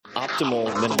optimal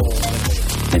minimal.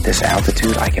 At this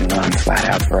altitude, I can run flat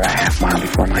out for a half mile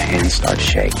before my hands start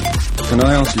shaking. Can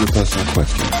I ask you a personal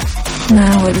question?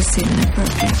 Now would seem an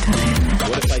appropriate time.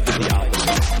 What if I did the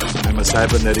opposite? I'm a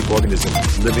cybernetic organism,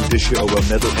 living tissue over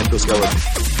metal endoskeleton.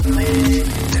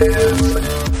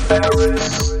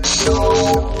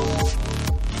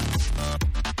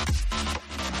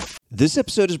 This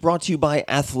episode is brought to you by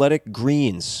Athletic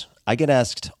Greens. I get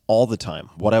asked all the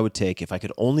time what I would take if I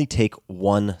could only take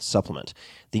one supplement.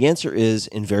 The answer is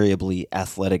invariably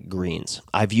Athletic Greens.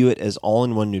 I view it as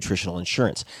all-in-one nutritional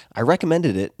insurance. I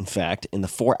recommended it, in fact, in the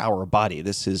 4-Hour Body.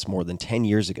 This is more than 10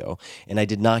 years ago, and I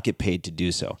did not get paid to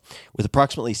do so. With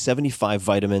approximately 75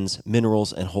 vitamins,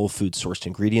 minerals, and whole food-sourced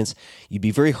ingredients, you'd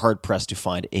be very hard-pressed to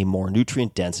find a more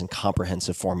nutrient-dense and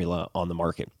comprehensive formula on the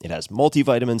market. It has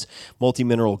multivitamins,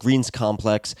 multi-mineral greens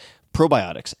complex,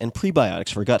 probiotics and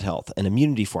prebiotics for gut health, an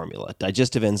immunity formula,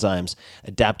 digestive enzymes,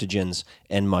 adaptogens,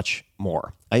 and much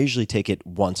more. I usually take it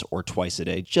once or twice a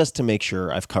day just to make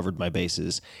sure I've covered my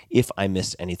bases if I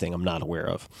missed anything I'm not aware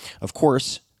of. Of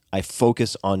course, I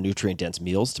focus on nutrient-dense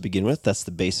meals to begin with. That's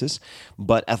the basis.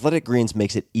 But Athletic Greens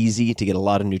makes it easy to get a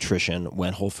lot of nutrition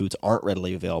when whole foods aren't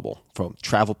readily available. From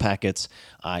travel packets,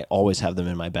 I always have them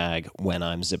in my bag when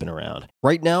I'm zipping around.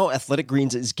 Right now, Athletic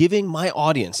Greens is giving my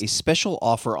audience a special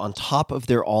offer on top of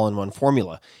their all-in-one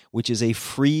formula, which is a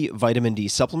free vitamin D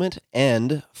supplement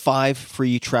and 5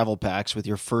 free travel packs with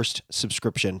your first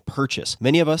subscription purchase.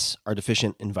 Many of us are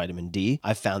deficient in vitamin D.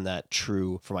 I've found that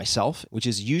true for myself, which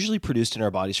is usually produced in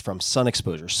our bodies from sun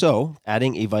exposure. So,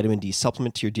 adding a vitamin D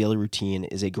supplement to your daily routine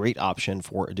is a great option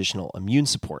for additional immune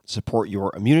support. Support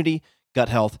your immunity, gut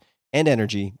health, and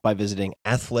energy by visiting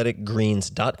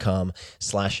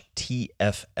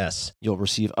athleticgreens.com/TFS. You'll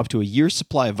receive up to a year's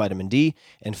supply of vitamin D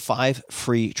and 5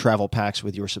 free travel packs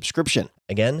with your subscription.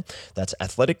 Again, that's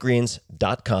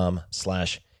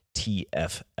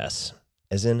athleticgreens.com/TFS,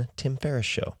 as in Tim Ferriss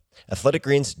Show.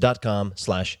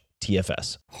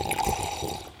 athleticgreens.com/TFS.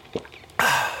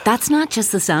 That's not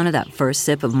just the sound of that first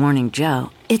sip of Morning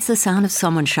Joe. It's the sound of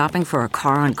someone shopping for a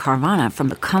car on Carvana from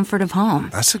the comfort of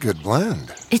home. That's a good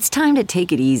blend. It's time to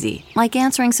take it easy, like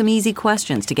answering some easy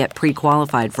questions to get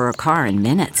pre-qualified for a car in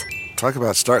minutes. Talk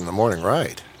about starting the morning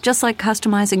right. Just like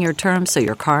customizing your terms so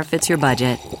your car fits your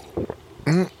budget.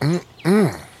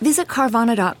 Visit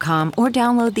Carvana.com or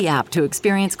download the app to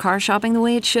experience car shopping the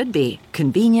way it should be.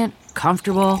 Convenient,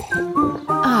 comfortable.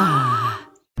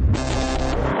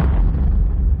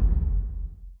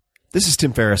 This is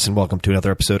Tim Ferriss, and welcome to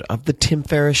another episode of The Tim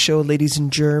Ferriss Show, ladies and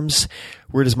germs,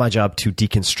 where it is my job to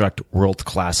deconstruct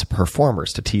world-class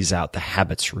performers, to tease out the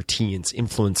habits, routines,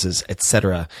 influences,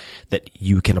 etc. that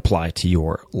you can apply to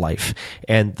your life.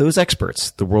 And those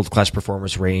experts, the world-class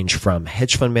performers, range from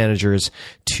hedge fund managers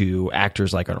to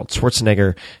actors like Arnold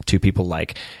Schwarzenegger to people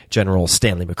like General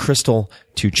Stanley McChrystal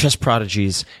to chess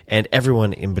prodigies and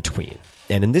everyone in between.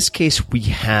 And in this case, we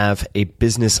have a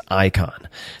business icon,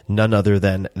 none other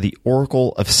than the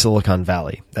Oracle of Silicon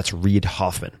Valley. That's Reid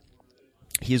Hoffman.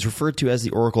 He is referred to as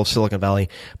the Oracle of Silicon Valley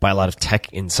by a lot of tech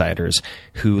insiders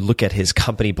who look at his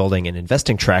company building and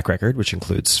investing track record, which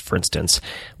includes, for instance,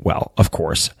 well, of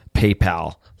course,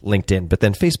 PayPal, LinkedIn, but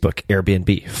then Facebook,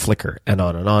 Airbnb, Flickr, and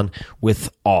on, with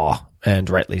awe.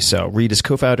 And rightly so. Reid is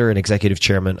co-founder and executive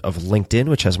chairman of LinkedIn,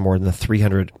 which has more than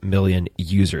 300 million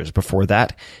users. Before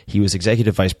that, he was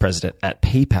executive vice president at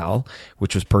PayPal,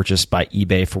 which was purchased by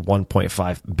eBay for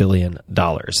 $1.5 billion.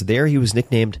 There, he was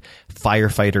nicknamed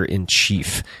Firefighter in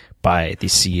Chief by the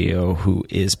CEO, who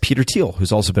is Peter Thiel,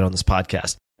 who's also been on this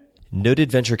podcast.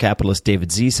 Noted venture capitalist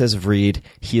David Z says of Reid,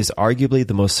 he is arguably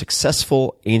the most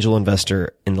successful angel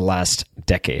investor in the last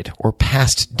decade or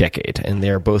past decade, and they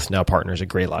are both now partners at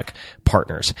Greylock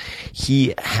Partners.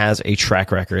 He has a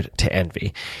track record to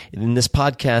envy. In this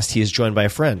podcast, he is joined by a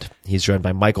friend. He's joined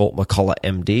by Michael McCullough,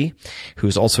 MD, who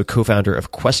is also co-founder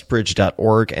of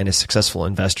QuestBridge.org and a successful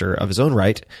investor of his own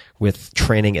right with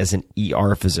training as an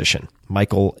ER physician.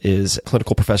 Michael is a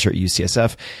clinical professor at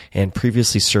UCSF and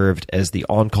previously served as the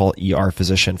on-call ER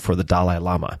physician for the Dalai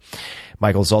Lama.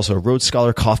 Michael is also a Rhodes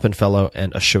Scholar, Kaufman Fellow,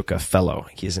 and Ashoka Fellow.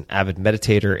 He is an avid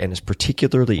meditator and is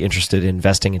particularly interested in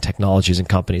investing in technologies and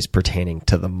companies pertaining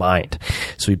to the mind.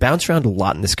 So we bounce around a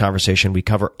lot in this conversation. We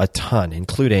cover a ton,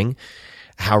 including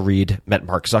how Reid met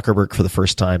Mark Zuckerberg for the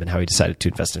first time and how he decided to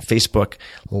invest in Facebook.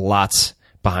 Lots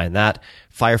behind that.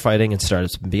 firefighting and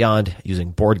startups and beyond,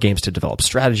 using board games to develop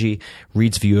strategy,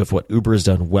 Reid's view of what Uber has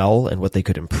done well and what they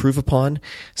could improve upon,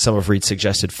 some of Reid's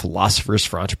suggested philosophers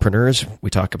for entrepreneurs. We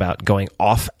talk about going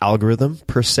off algorithm,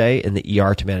 per se, in the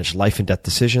ER to manage life and death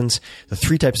decisions, the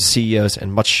 3 types of CEOs,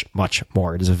 and much, much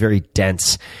more. It is a very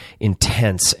dense,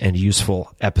 intense, and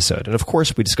useful episode. And of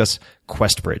course, we discuss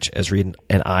QuestBridge, as Reid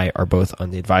and I are both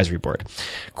on the advisory board.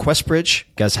 QuestBridge,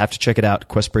 you guys have to check it out,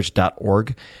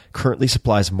 questbridge.org, currently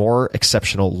supplies more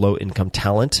exceptional low-income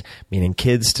talent, meaning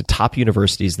kids, to top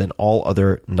universities than all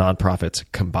other nonprofits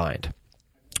combined.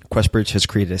 QuestBridge has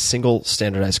created a single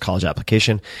standardized college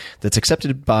application that's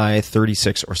accepted by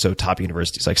 36 or so top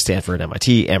universities like Stanford,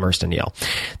 MIT, Amherst, and Yale.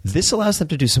 This allows them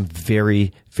to do some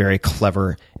very, very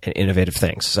clever and innovative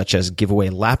things, such as give away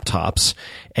laptops,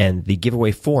 and the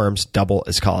giveaway forms double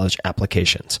as college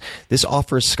applications. This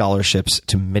offers scholarships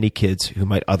to many kids who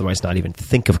might otherwise not even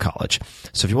think of college.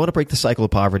 So if you want to break the cycle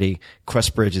of poverty,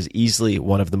 QuestBridge is easily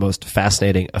one of the most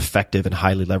fascinating, effective, and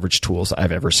highly leveraged tools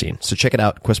I've ever seen. So check it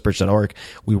out, questbridge.org.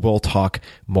 We will talk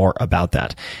more about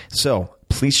that. So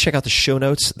please check out the show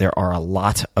notes. There are a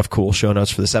lot of cool show notes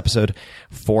for this episode.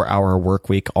 4-Hour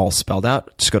Workweek, all spelled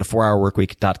out. Just go to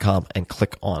 4hourworkweek.com and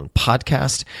click on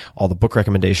podcast, all the book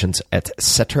recommendations,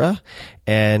 etc.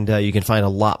 And you can find a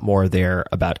lot more there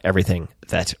about everything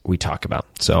that we talk about.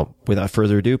 So without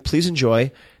further ado, please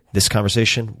enjoy this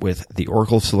conversation with the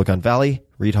Oracle of Silicon Valley,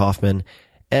 Reid Hoffman,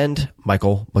 and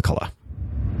Michael McCullough.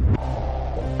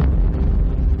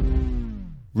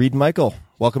 Reid and Michael,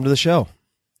 welcome to the show.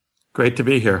 Great to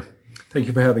be here. Thank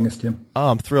you for having us, Tim. Oh,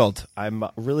 I'm thrilled. I'm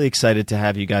really excited to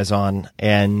have you guys on,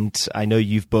 and I know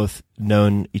you've both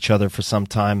known each other for some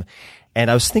time, and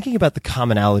I was thinking about the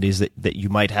commonalities that you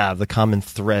might have, the common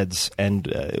threads, and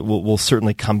we'll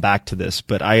certainly come back to this,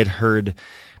 but I had heard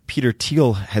Peter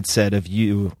Thiel had said of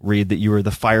you, Reid, that you were the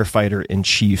firefighter in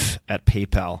chief at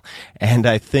PayPal. And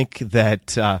I think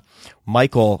that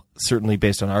Michael, certainly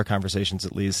based on our conversations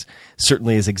at least,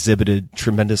 certainly has exhibited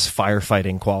tremendous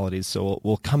firefighting qualities. So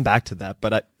we'll come back to that.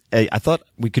 But I thought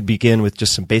we could begin with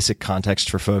just some basic context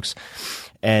for folks.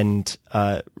 And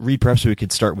Reid, perhaps we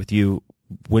could start with you.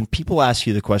 When people ask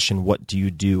you the question, what do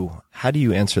you do? How do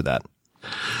you answer that?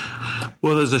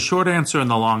 Well, there's a short answer and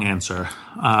the long answer.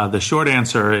 The short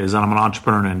answer is I'm an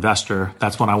entrepreneur and investor.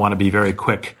 That's when I want to be very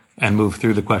quick and move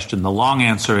through the question. The long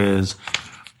answer is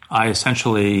I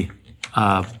essentially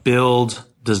build,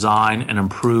 design, and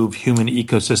improve human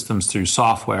ecosystems through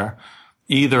software,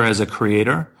 either as a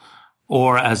creator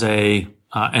or as a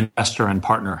investor and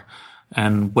partner.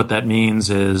 And what that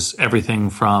means is everything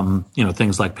from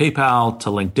things like PayPal to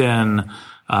LinkedIn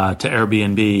to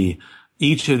Airbnb.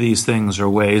 Each of these things are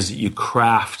ways that you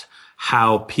craft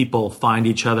how people find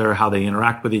each other, how they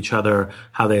interact with each other,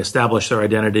 how they establish their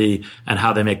identity, and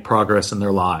how they make progress in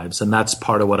their lives. And that's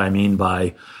part of what I mean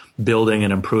by building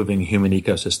and improving human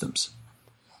ecosystems.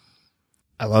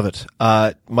 I love it.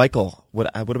 Michael,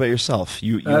 what about yourself?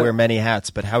 You wear many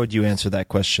hats, but how would you answer that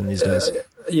question these days?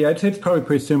 Yeah, I'd say it's probably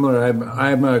pretty similar.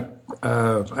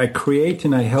 I create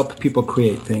and I help people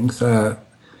create things.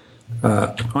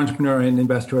 Entrepreneur and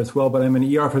investor as well, but I'm an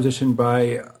ER physician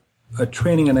by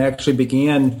training, and I actually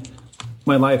began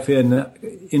my life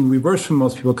in reverse from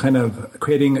most people, kind of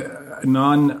creating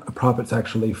non-profits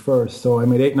actually first. So I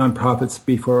made 8 nonprofits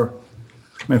before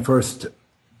my first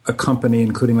company,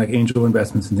 including like angel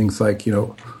investments and things like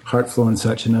Heartflow and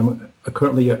such. And I'm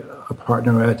currently a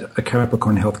partner at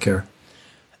Capricorn Healthcare.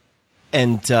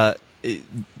 And I'd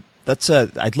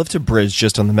love to bridge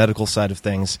just on the medical side of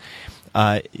things.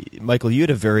 Michael, you had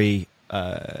a very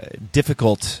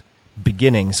difficult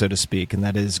beginning, so to speak, and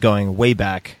that is going way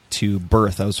back to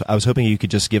birth. I was hoping you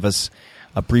could just give us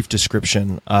a brief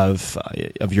description of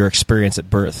your experience at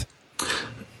birth.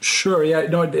 Sure. Yeah.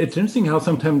 No, it's interesting how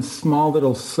sometimes small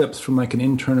little slips from like an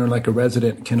intern or like a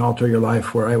resident can alter your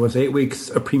life. Where I was 8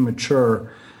 weeks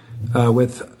premature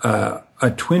with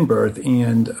a twin birth,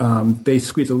 and they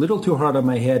squeezed a little too hard on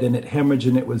my head, and it hemorrhaged,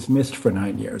 and it was missed for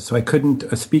 9 years. So I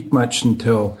couldn't speak much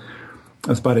until I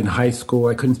was about in high school.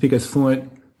 I couldn't speak as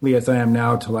fluently as I am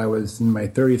now till I was in my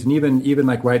 30s. And even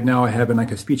like right now, I have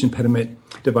like a speech impediment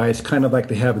device, kind of like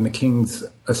they have in the King's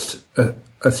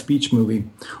a speech movie.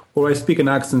 Or I speak in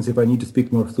accents if I need to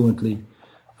speak more fluently.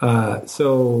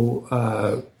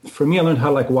 So for me, I learned how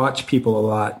to like watch people a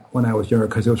lot when I was younger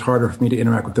because it was harder for me to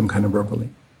interact with them kind of verbally.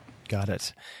 Got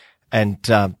it. And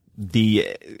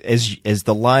as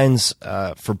the lines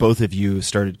for both of you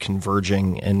started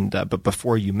converging, and but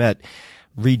before you met,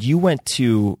 Reid, you went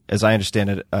to, as I understand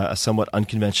it, a somewhat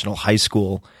unconventional high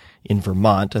school in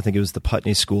Vermont. I think it was the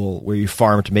Putney School, where you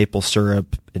farmed maple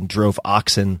syrup and drove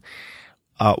oxen.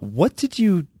 What did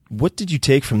you What did you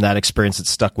take from that experience that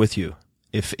stuck with you,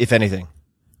 if anything?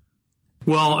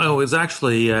 Well, it was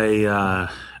actually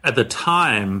at the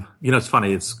time, it's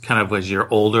funny. It's kind of as you're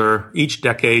older, each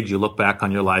decade you look back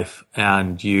on your life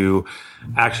and you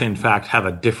actually, in fact, have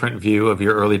a different view of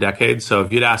your early decades. So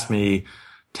if you'd asked me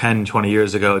 10, 20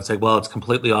 years ago, it's like, well, it's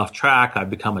completely off track. I've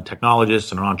become a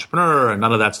technologist and an entrepreneur, and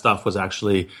none of that stuff was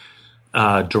actually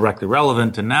directly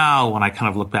relevant. And now when I kind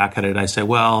of look back at it, I say,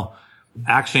 well,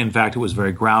 actually, in fact, it was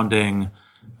very grounding.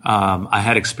 I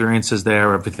had experiences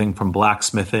there, everything from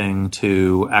blacksmithing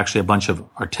to actually a bunch of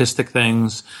artistic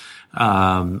things.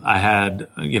 I had,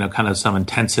 kind of some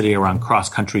intensity around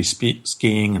cross-country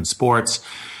skiing and sports.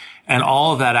 And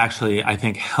all of that actually, I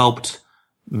think, helped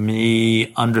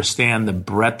me understand the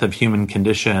breadth of human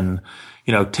condition.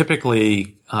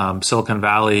 Typically, Silicon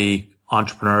Valley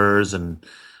entrepreneurs and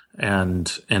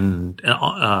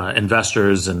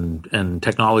investors and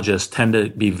technologists tend to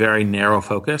be very narrow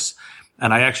focus.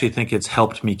 And I actually think it's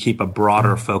helped me keep a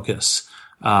broader focus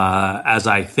as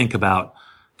I think about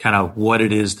kind of what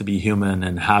it is to be human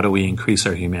and how do we increase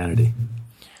our humanity.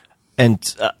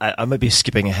 And I might be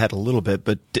skipping ahead a little bit,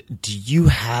 but do you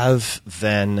have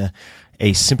then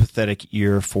a sympathetic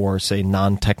ear for, say,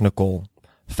 non-technical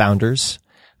founders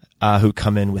who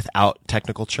come in without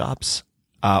technical chops?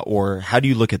 Or how do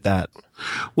you look at that?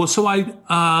 Well, so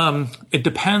it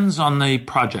depends on the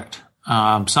project.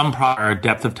 Some are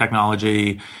depth of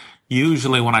technology.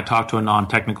 Usually when I talk to a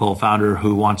non-technical founder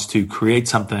who wants to create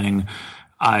something,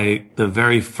 the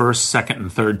very first, second,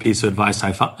 and third piece of advice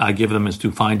I give them is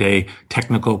to find a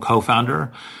technical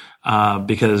co-founder.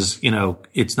 Because,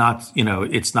 it's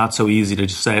not so easy to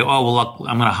just say, oh, well, look,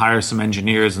 I'm going to hire some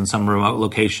engineers in some remote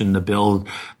location to build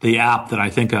the app that I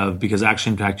think of, because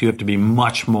actually, in fact, you have to be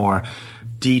much more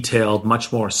detailed,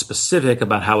 much more specific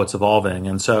about how it's evolving.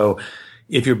 And so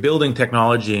if you're building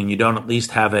technology and you don't at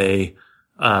least have a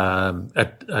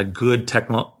good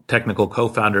technical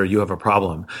co-founder, you have a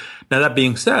problem. Now, that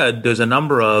being said, there's a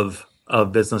number of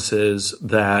businesses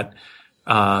that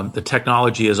the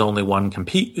technology is only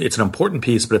it's an important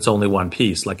piece, but it's only one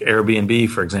piece, like Airbnb,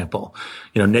 for example.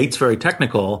 Nate's very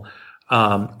technical,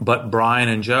 but Brian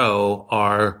and Joe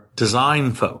are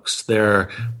design folks. They're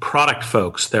product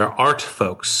folks. They're art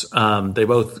folks. They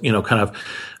both, kind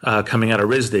of, coming out of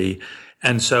RISD.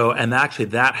 And actually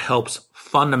that helps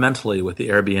fundamentally with the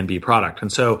Airbnb product.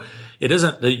 And so it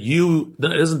isn't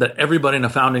that everybody in a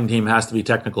founding team has to be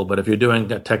technical, but if you're doing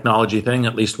a technology thing,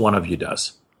 at least one of you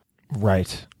does.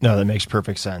 Right. No, that makes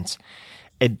perfect sense.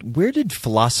 And where did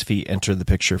philosophy enter the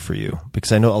picture for you?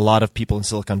 Because I know a lot of people in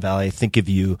Silicon Valley think of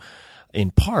you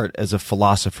in part as a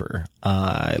philosopher,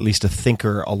 at least a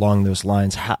thinker along those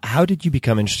lines. How did you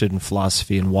become interested in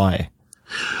philosophy and why?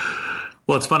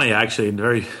 Well, it's funny, actually.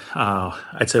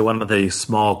 I'd say one of the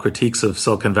small critiques of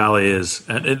Silicon Valley is,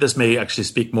 and this may actually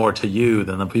speak more to you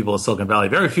than the people in Silicon Valley.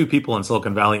 Very few people in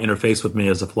Silicon Valley interface with me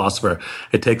as a philosopher.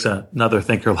 It takes another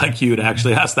thinker like you to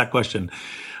actually ask that question.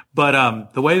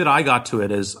 But the way that I got to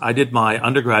it is I did my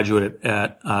undergraduate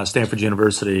at Stanford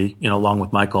University, along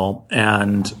with Michael,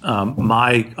 and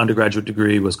my undergraduate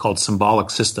degree was called Symbolic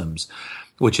Systems,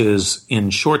 which is, in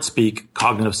short speak,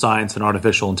 cognitive science and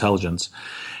artificial intelligence.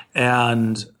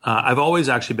 And I've always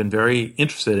actually been very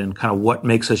interested in kind of what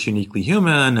makes us uniquely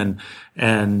human,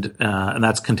 and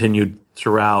that's continued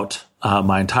throughout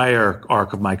my entire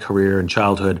arc of my career and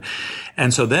childhood.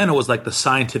 And so then it was like the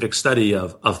scientific study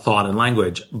of thought and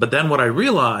language. But then what I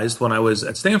realized when I was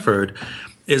at Stanford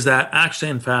is that actually,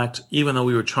 in fact, even though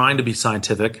we were trying to be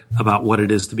scientific about what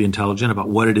it is to be intelligent, about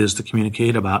what it is to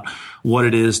communicate, about what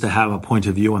it is to have a point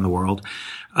of view in the world,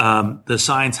 the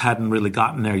science hadn't really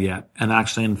gotten there yet. And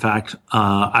actually, in fact,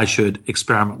 I should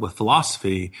experiment with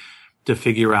philosophy to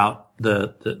figure out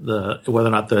the whether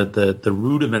or not the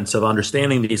rudiments of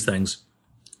understanding these things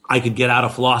I could get out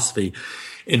of philosophy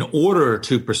in order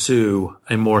to pursue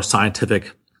a more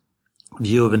scientific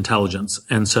view of intelligence.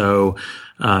 And so,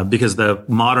 because the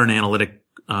modern analytic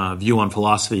view on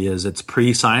philosophy is it's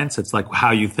pre-science. It's like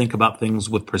how you think about things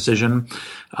with precision.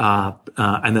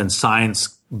 And then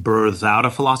science births out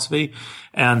of philosophy.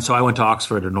 And so I went to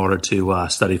Oxford in order to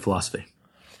study philosophy.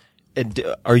 And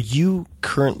are you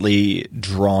currently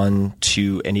drawn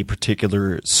to any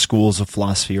particular schools of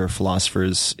philosophy or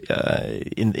philosophers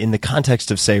in the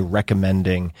context of, say,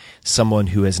 recommending someone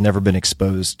who has never been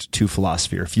exposed to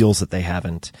philosophy or feels that they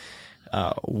haven't?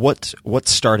 What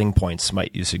starting points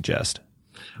might you suggest?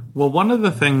 Well, one of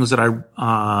the things that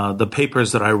the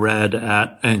papers that I read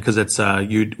and because it's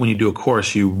when you do a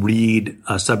course, you read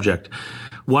a subject.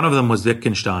 One of them was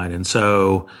Wittgenstein, and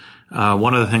so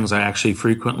one of the things I actually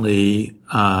frequently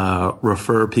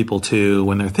refer people to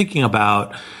when they're thinking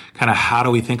about kind of how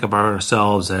do we think of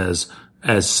ourselves as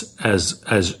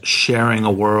sharing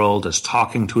a world, as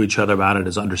talking to each other about it,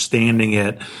 as understanding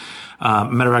it.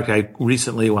 Matter of fact, I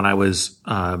recently, when I was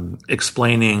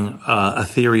explaining a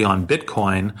theory on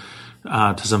Bitcoin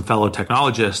to some fellow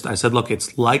technologists, I said, look,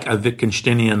 it's like a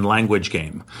Wittgensteinian language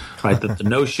game, right? The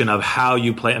notion of how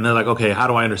you play, and they're like, okay, how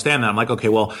do I understand that? I'm like, okay,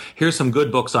 well, here's some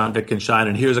good books on Wittgenstein,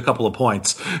 and here's a couple of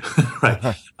points,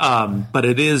 right? But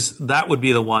that would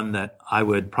be the one that I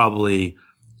would probably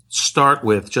start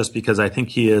with, just because I think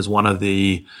he is one of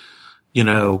the,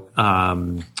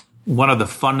 one of the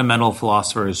fundamental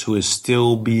philosophers who is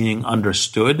still being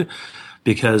understood,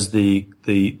 because the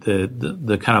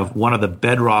kind of one of the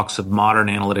bedrocks of modern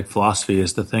analytic philosophy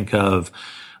is to think of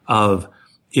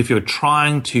if you're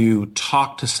trying to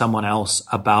talk to someone else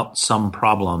about some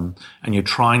problem and you're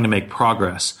trying to make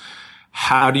progress,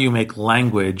 how do you make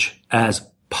language as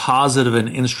positive an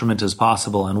instrument as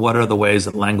possible? And what are the ways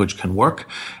that language can work?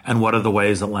 And what are the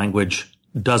ways that language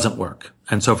doesn't work?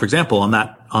 And so, for example, on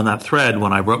that thread,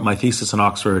 when I wrote my thesis in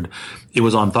Oxford, it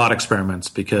was on thought experiments,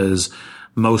 because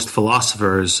most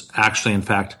philosophers actually, in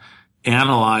fact,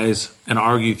 analyze and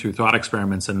argue through thought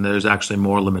experiments, and there's actually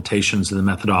more limitations to the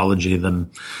methodology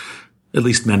than at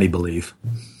least many believe.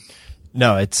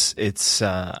 No, I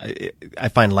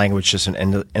find language just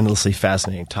an endlessly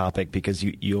fascinating topic, because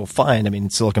you'll find, in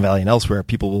Silicon Valley and elsewhere,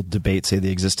 people will debate, say,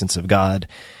 the existence of God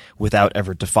without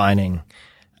ever defining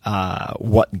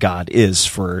what God is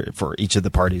for each of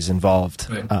the parties involved.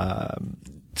 Right.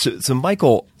 So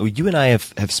Michael, you and I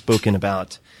have spoken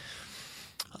about,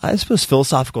 I suppose,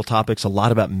 philosophical topics, a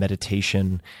lot about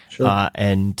meditation. Sure.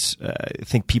 And I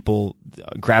think people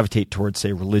gravitate towards,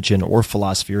 say, religion or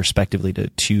philosophy, respectively,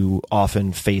 to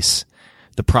often face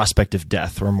the prospect of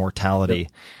death or mortality.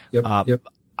 Yep.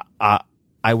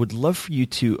 I would love for you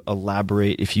to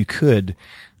elaborate, if you could,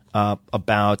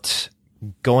 about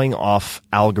going off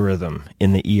algorithm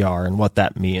in the ER and what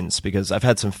that means, because I've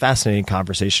had some fascinating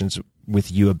conversations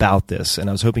with you about this, and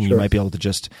I was hoping you might be able to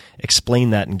just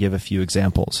explain that and give a few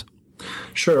examples.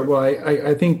 Sure. Well,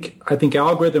 I think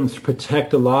algorithms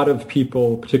protect a lot of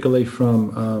people, particularly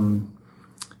from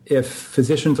if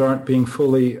physicians aren't being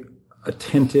fully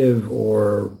attentive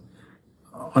or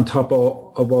on top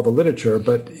of all the literature,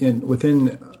 but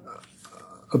within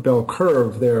a bell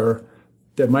curve, there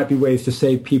might be ways to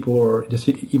save people or just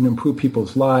even improve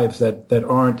people's lives that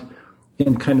aren't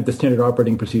in kind of the standard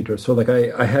operating procedure. So like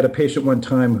I had a patient one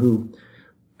time who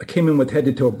came in with head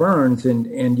to toe burns,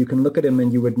 and you can look at him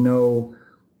and you would know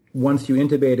once you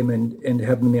intubate him and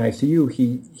have him in the ICU,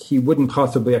 he wouldn't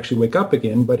possibly actually wake up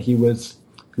again, but he was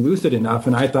lucid enough.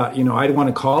 And I thought, I'd want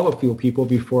to call a few people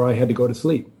before I had to go to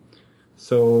sleep.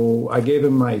 So I gave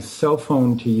him my cell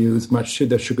phone to use, much to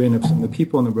the chagrin of some of the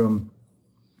people in the room.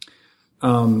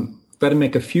 Let him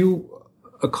make a few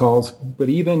calls, but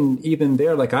even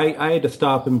there, like I had to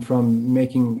stop him from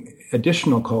making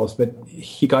additional calls, but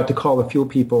he got to call a few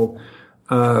people.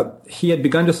 He had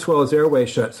begun to swell his airway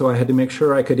shut, so I had to make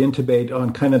sure I could intubate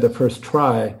on kind of the first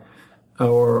try,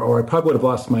 or I probably would have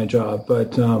lost my job.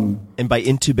 But and by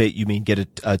intubate, you mean get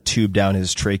a tube down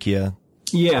his trachea?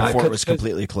 Yeah, before it was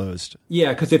completely closed. Yeah,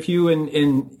 because if you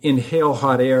inhale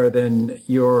hot air, then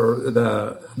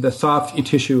the soft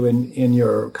tissue in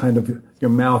your kind of your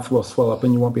mouth will swell up,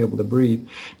 and you won't be able to breathe.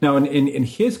 Now, in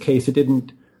his case, it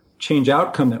didn't change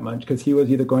outcome that much, because he was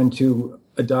either going to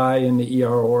die in the ER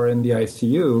or in the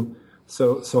ICU.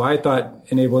 So I thought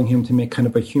enabling him to make kind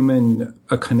of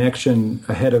a connection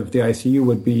ahead of the ICU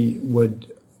would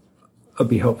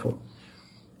be helpful.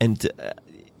 And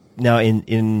now,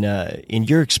 in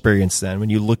your experience, then, when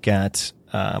you look at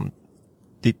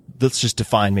let's just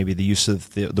define maybe the use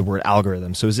of the word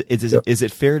algorithm. So is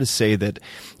it fair to say that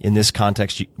in this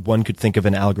context, one could think of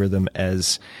an algorithm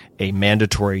as a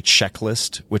mandatory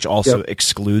checklist, which also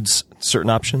excludes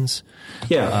certain options?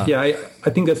 Yeah, I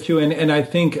think that's true. And I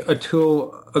think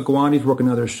Atul Agwani's work and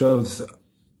others shows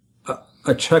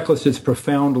a checklist is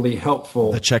profoundly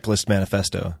helpful. The Checklist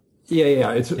Manifesto.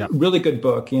 Yeah. It's a really good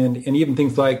book. And even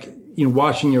things like,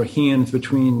 washing your hands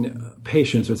between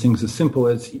patients, or things as simple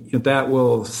as that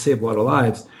will save a lot of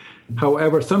lives.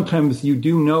 However, sometimes you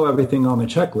do know everything on the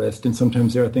checklist, and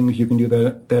sometimes there are things you can do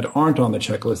that aren't on the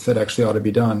checklist that actually ought to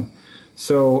be done.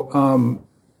 So,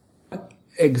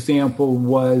 example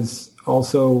was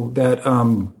also that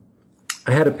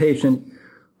I had a patient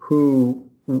who,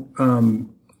 in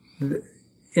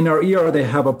our ER, they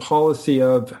have a policy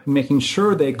of making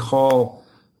sure they call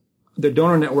the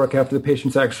donor network after the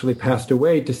patient's actually passed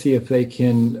away to see if they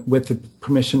can, with the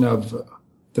permission of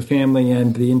the family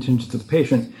and the intentions of the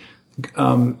patient,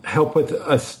 help with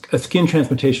a skin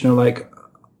transplantation or like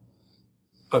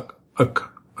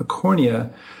a cornea,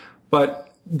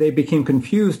 but they became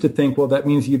confused to think, well, that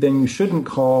means you shouldn't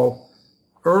call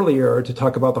earlier to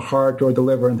talk about the heart or the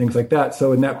liver and things like that.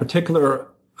 So in that particular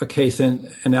case,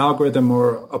 an algorithm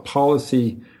or a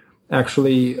policy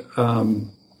actually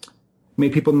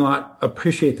made people not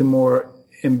appreciate the more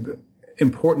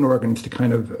important organs to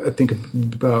kind of think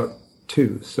about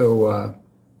too. So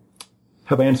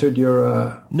have I answered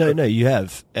your... No, you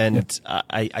have. And yeah.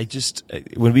 I just,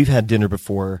 when we've had dinner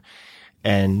before,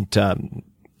 and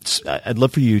I'd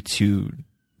love for you to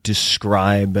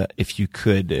describe, if you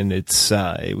could, and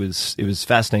it was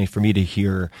fascinating for me to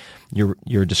hear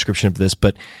your description of this,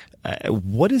 but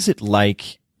what is it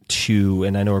like to,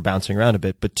 and I know we're bouncing around a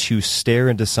bit, but to stare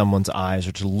into someone's eyes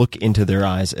or to look into their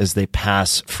eyes as they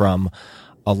pass from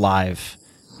alive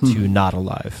to not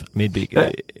alive? Maybe.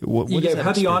 What I've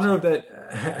had the honor of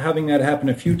having that happen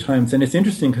a few times, and it's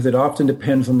interesting because it often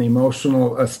depends on the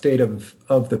emotional state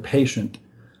of the patient,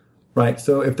 right?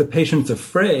 So if the patient's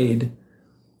afraid,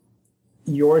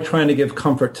 you're trying to give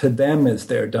comfort to them as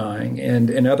they're dying,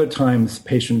 and other times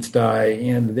patients die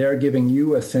and they're giving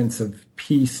you a sense of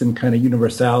peace and kind of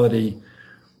universality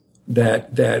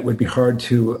that would be hard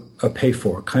to pay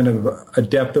for, kind of a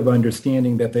depth of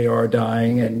understanding that they are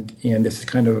dying and this is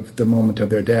kind of the moment of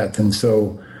their death. And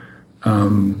so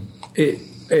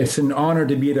it's an honor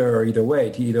to be there either way,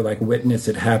 to either like witness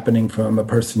it happening from a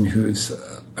person who's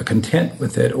content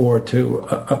with it, or to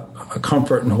a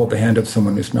comfort and hold the hand of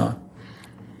someone who's not.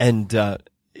 And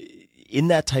in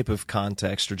that type of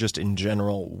context, or just in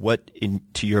general, what,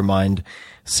 to your mind,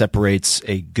 separates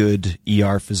a good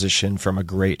ER physician from a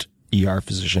great ER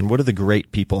physician? What do the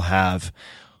great people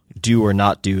do or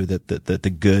not do that the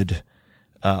good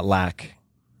lack?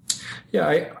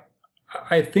 Yeah,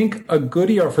 I think a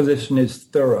good ER physician is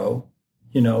thorough.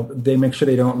 They make sure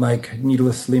they don't like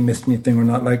needlessly miss anything, or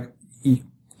not like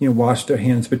wash their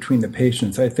hands between the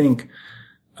patients. I think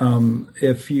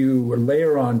if you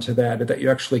layer on to that you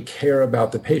actually care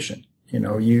about the patient,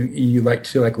 you like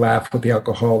to like laugh with the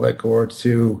alcoholic, or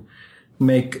to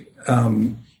make,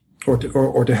 or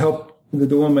to help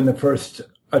the woman the first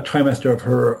trimester of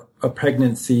her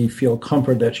pregnancy feel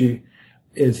comfort that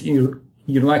you're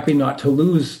likely not to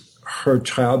lose her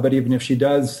child, but even if she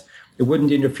does, it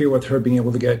wouldn't interfere with her being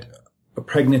able to get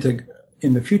pregnant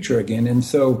in the future again. And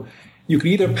so you could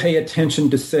either pay attention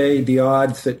to say the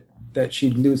odds that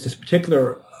she'd lose this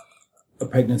particular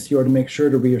pregnancy, or to make sure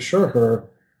to reassure her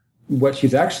what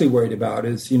she's actually worried about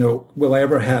is, will I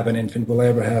ever have an infant? Will I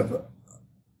ever have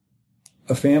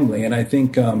a family? And I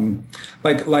think,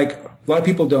 like a lot of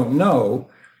people don't know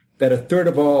that a third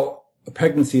of all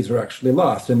pregnancies are actually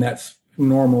lost, and that's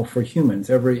normal for humans.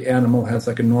 Every animal has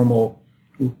like a normal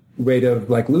rate of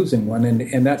like losing one,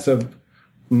 and that's a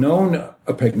known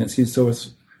pregnancy, so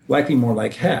it's likely more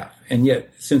like half. And yet,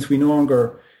 since we no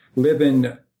longer live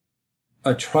in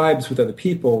tribes with other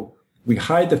people, we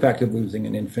hide the fact of losing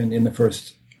an infant in the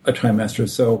first trimester.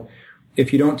 So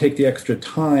if you don't take the extra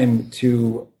time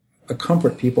to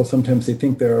comfort people, sometimes they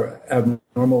think they're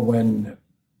abnormal when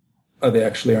they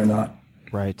actually are not.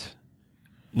 Right.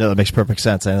 No, that makes perfect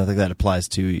sense. I think that applies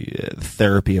to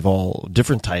therapy of all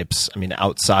different types. I mean,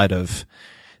 outside of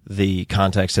the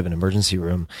context of an emergency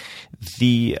room,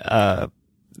 the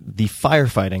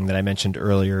firefighting that I mentioned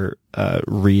earlier,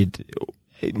 Reid,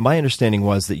 my understanding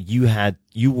was that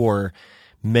you wore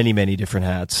many, many different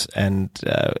hats, and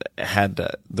had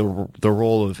the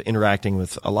role of interacting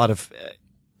with a lot of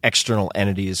external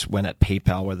entities when at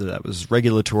PayPal, whether that was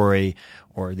regulatory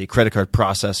or the credit card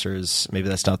processors. Maybe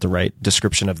that's not the right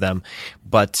description of them,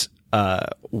 but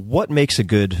what makes a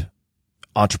good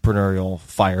entrepreneurial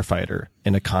firefighter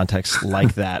in a context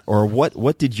like that? Or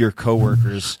what did your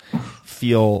coworkers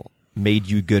feel made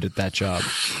you good at that job?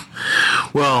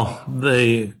 Well,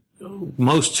 the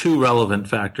most two relevant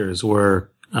factors were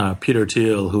Peter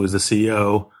Thiel, who was the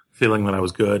CEO, feeling that I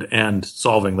was good, and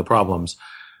solving the problems.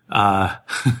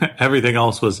 Everything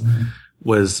else was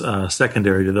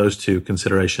secondary to those two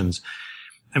considerations.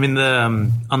 I mean,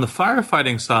 on the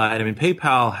firefighting side, I mean,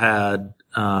 PayPal had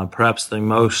perhaps the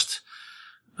most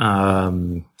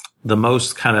kind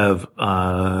of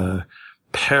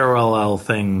parallel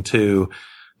thing to,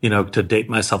 to date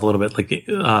myself a little bit, like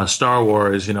Star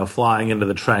Wars, flying into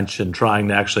the trench and trying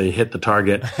to actually hit the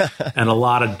target, and a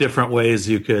lot of different ways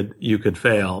you could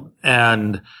fail.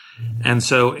 And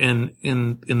so in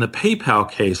the PayPal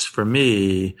case for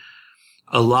me,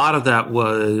 a lot of that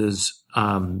was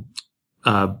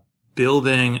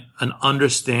building an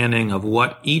understanding of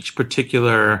what each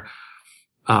particular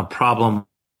problem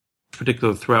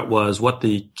particular threat was, what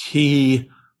the key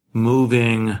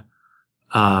moving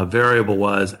variable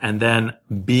was, and then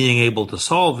being able to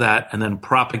solve that and then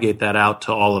propagate that out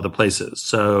to all of the places.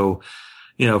 So,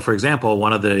 for example,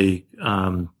 one of the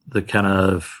kind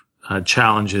of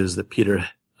challenges that Peter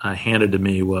handed to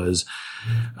me was,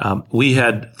 we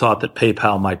had thought that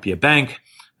PayPal might be a bank.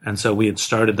 And so we had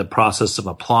started the process of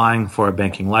applying for a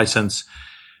banking license.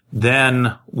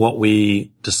 Then what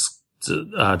we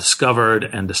discovered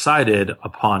and decided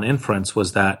upon inference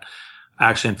was that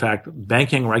actually, in fact,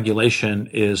 banking regulation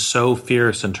is so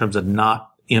fierce in terms of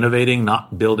not innovating,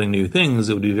 not building new things.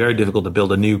 It would be very difficult to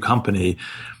build a new company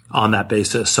on that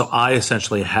basis. So I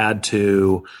essentially had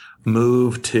to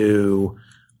move to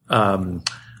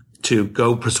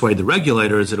go persuade the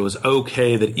regulators that it was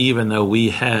okay that even though we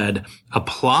had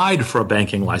applied for a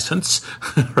banking license,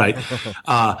 right,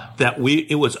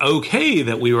 it was okay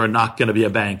that we were not going to be a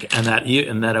bank, and that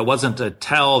it wasn't a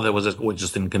tell that was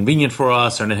just inconvenient for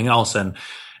us or anything else. And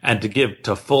to give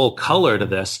to full color to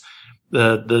this,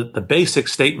 the basic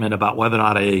statement about whether or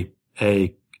not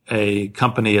a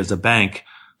company is a bank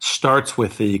starts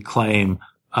with the claim,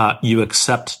 you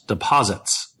accept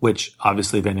deposits, which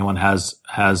obviously if anyone has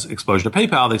exposure to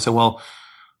PayPal, they say, well,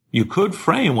 you could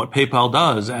frame what PayPal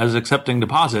does as accepting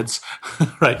deposits,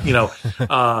 right?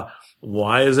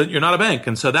 Why is it you're not a bank?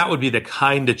 And so that would be the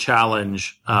kind of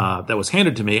challenge, that was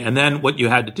handed to me. And then what you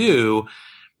had to do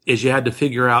is you had to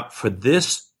figure out for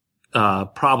this,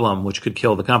 problem, which could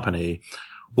kill the company,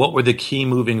 what were the key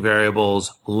moving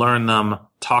variables, learn them,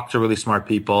 talk to really smart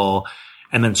people,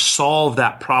 and then solve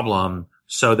that problem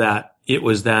so that it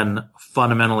was then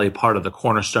fundamentally part of the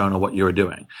cornerstone of what you were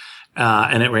doing.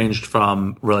 And it ranged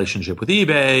from relationship with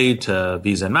eBay to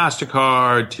Visa and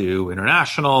MasterCard to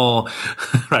international,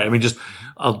 right? I mean, just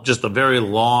a very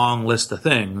long list of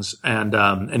things.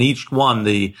 And each one,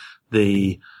 the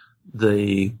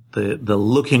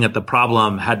looking at the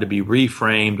problem had to be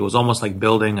reframed. It was almost like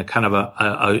building a kind of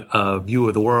a view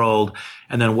of the world.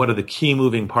 And then what are the key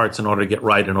moving parts in order to get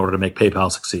right in order to make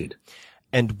PayPal succeed?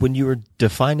 And when you were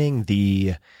defining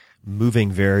the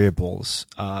moving variables,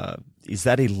 is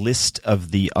that a list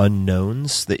of the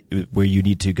unknowns where you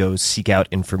need to go seek out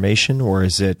information, or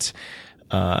is it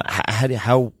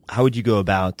how would you go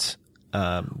about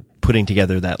putting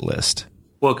together that list?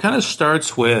 Well, it kind of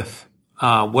starts with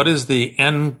what is the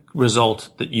end result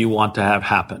that you want to have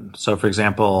happen. So, for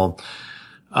example,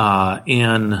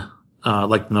 in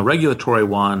the regulatory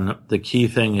one, the key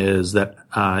thing is that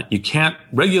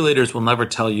regulators will never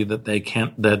tell you that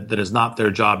that is not their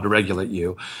job to regulate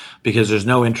you, because there's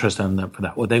no interest in them for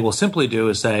that. What they will simply do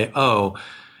is say, oh,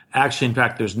 actually, in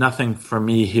fact, there's nothing for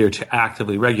me here to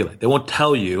actively regulate. They won't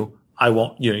tell you,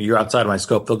 you're outside of my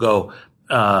scope. They'll go,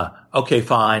 okay,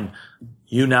 fine.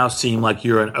 You now seem like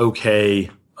you're an okay,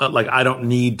 I don't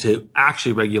need to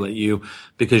actually regulate you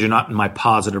because you're not in my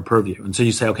positive purview. And so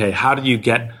you say, okay, how do you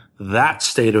get that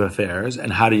state of affairs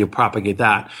and how do you propagate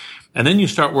that? And then you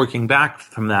start working back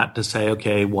from that to say,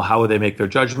 okay, well, how would they make their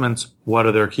judgments? What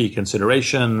are their key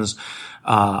considerations?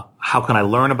 How can I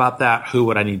learn about that? Who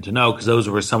would I need to know? Because those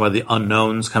are where some of the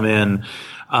unknowns come in.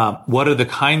 What are the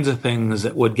kinds of things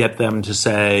that would get them to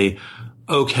say,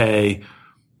 okay,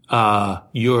 I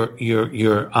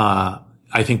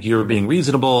think you're being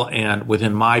reasonable and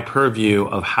within my purview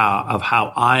of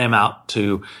how I am out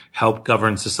to help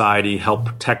govern society, help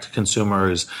protect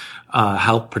consumers,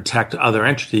 help protect other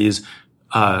entities.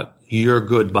 You're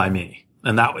good by me.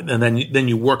 And then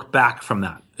you work back from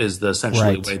that is the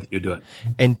essentially way that you do it.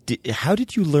 And how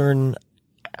did you learn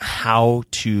how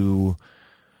to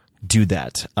do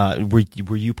that?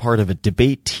 Were you part of a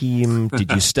debate team?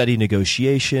 Did you study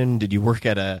negotiation? Did you work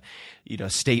at a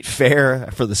state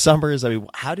fair for the summers? I mean,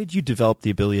 how did you develop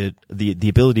the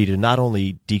ability to not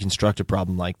only deconstruct a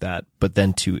problem like that, but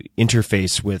then to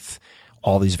interface with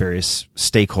all these various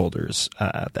stakeholders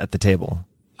at the table?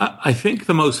 I think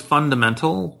the most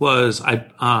fundamental was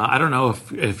I don't know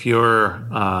if your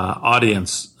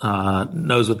audience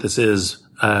knows what this is.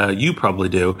 You probably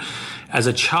do. As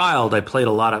a child, I played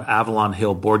a lot of Avalon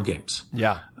Hill board games.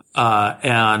 Yeah.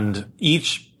 And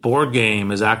each board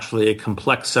game is actually a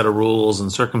complex set of rules and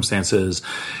circumstances.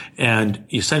 And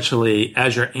essentially,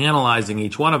 as you're analyzing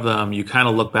each one of them, you kind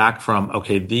of look back from,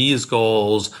 okay, these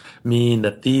goals mean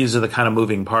that these are the kind of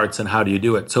moving parts and how do you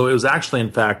do it? So it was actually,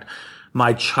 in fact,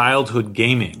 my childhood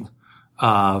gaming,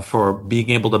 for being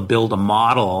able to build a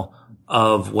model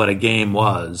of what a game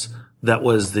was. That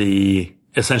was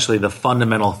essentially the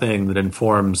fundamental thing that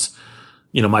informs,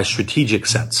 my strategic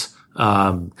sense.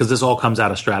 Cause this all comes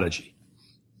out of strategy.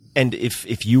 And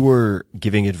if you were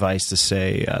giving advice to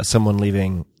say, someone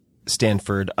leaving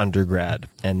Stanford undergrad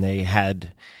and they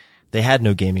had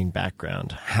no gaming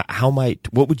background,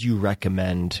 what would you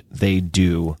recommend they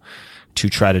do to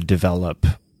try to develop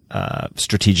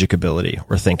strategic ability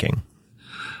or thinking?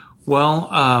 Well,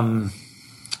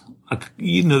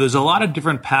 there's a lot of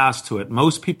different paths to it.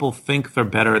 Most people think they're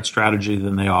better at strategy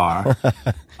than they are.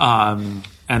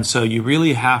 And so you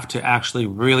really have to actually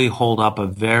really hold up you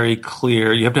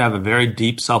have to have a very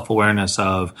deep self-awareness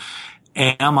of,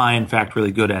 am I in fact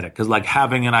really good at it? Because like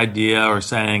having an idea or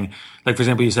saying, like, for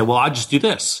example, you say, well, I'll just do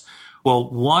this. Well,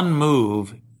 one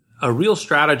move, a real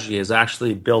strategy is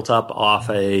actually built up off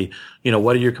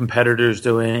what are your competitors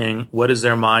doing? What is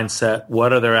their mindset?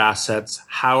 What are their assets?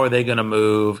 How are they going to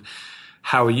move?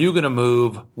 How are you going to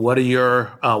move? What are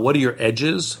your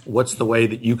edges? What's the way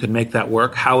that you can make that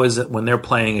work? How is it when they're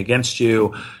playing against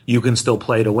you, you can still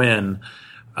play to win?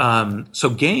 So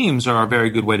games are a very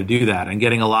good way to do that, and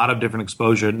getting a lot of different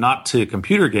exposure, not to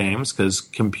computer games, because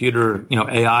computer,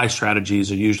 AI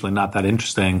strategies are usually not that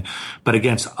interesting, but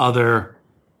against other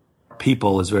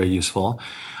people is very useful.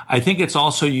 I think it's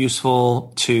also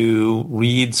useful to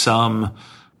read some,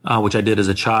 which I did as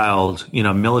a child,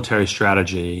 military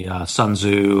strategy, Sun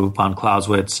Tzu, von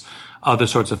Clausewitz, other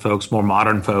sorts of folks, more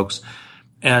modern folks,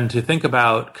 and to think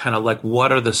about kind of like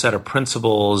what are the set of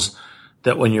principles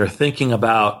that when you're thinking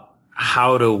about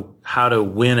how to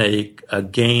win a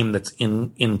game that's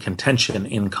in contention,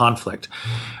 in conflict.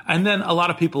 And then a lot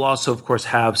of people also, of course,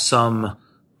 have some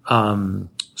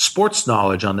sports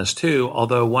knowledge on this too,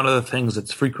 although one of the things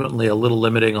that's frequently a little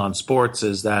limiting on sports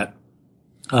is that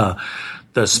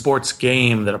the sports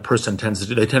game that a person tends to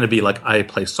do, they tend to be like, I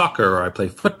play soccer or I play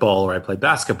football or I play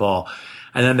basketball.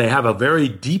 And then they have a very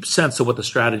deep sense of what the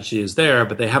strategy is there,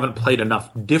 but they haven't played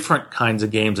enough different kinds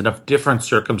of games, enough different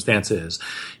circumstances.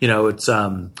 It's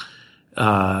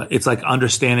like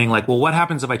understanding like, well, what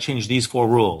happens if I change these 4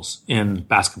 rules in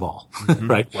basketball?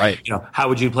 Mm-hmm. Right. How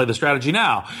would you play the strategy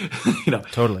now?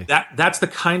 Totally. That's the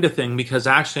kind of thing, because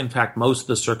actually, in fact, most of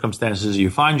the circumstances you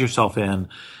find yourself in,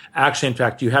 actually, in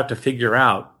fact, you have to figure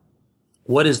out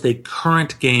what does the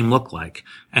current game look like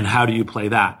and how do you play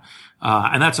that?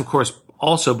 And that's, of course,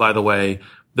 also, by the way,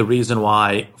 the reason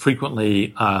why frequently,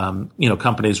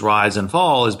 companies rise and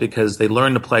fall is because they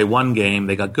learn to play one game,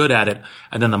 they got good at it,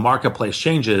 and then the marketplace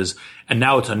changes, and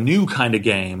now it's a new kind of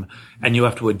game, and you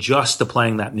have to adjust to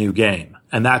playing that new game.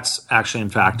 And that's actually, in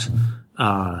fact,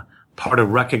 part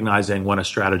of recognizing when a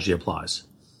strategy applies.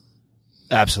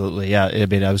 Absolutely, yeah. I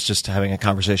mean, I was just having a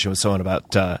conversation with someone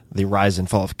about the rise and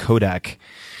fall of Kodak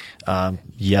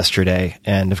yesterday,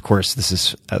 and of course, this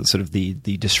is sort of the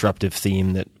disruptive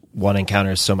theme that one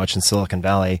encounters so much in Silicon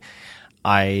Valley.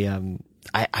 I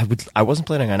wasn't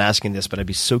planning on asking this, but I'd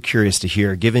be so curious to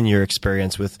hear, given your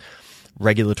experience with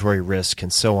regulatory risk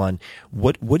and so on,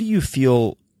 what do you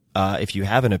feel, if you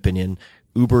have an opinion,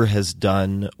 Uber has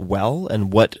done well,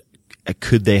 and what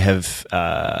could they have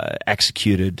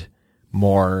executed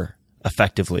more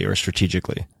effectively or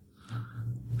strategically?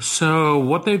 So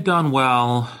what they've done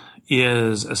well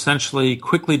is essentially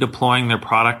quickly deploying their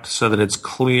product so that it's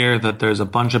clear that there's a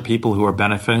bunch of people who are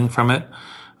benefiting from it,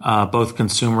 both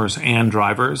consumers and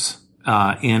drivers,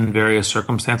 in various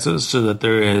circumstances, so that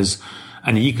there is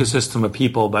an ecosystem of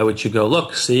people by which you go,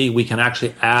 look, see, we can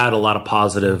actually add a lot of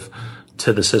positive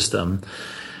to the system.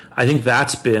 I think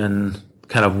that's been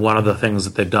kind of one of the things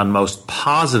that they've done most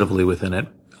positively within it.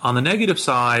 On the negative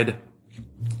side,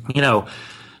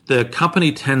 the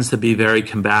company tends to be very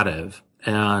combative.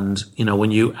 And,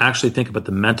 when you actually think about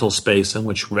the mental space in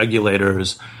which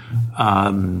regulators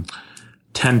tend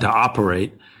to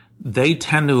operate, they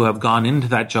tend to have gone into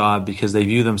that job because they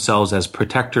view themselves as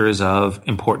protectors of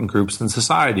important groups in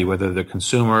society, whether they're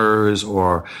consumers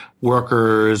or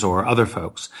workers or other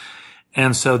folks.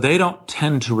 And so they don't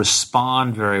tend to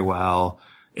respond very well.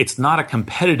 It's not a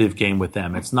competitive game with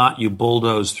them. It's not you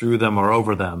bulldoze through them or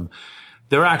over them.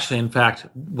 They're actually, in fact,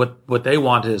 what they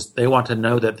want is they want to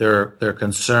know that their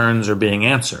concerns are being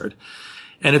answered.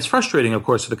 And it's frustrating, of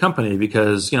course, for the company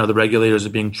because, the regulators are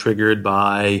being triggered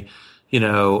by,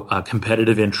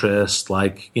 competitive interests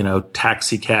like,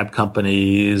 taxi cab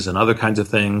companies and other kinds of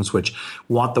things which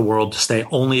want the world to stay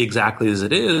only exactly as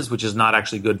it is, which is not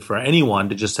actually good for anyone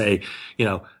to just say,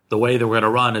 the way that we're going to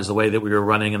run is the way that we were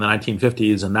running in the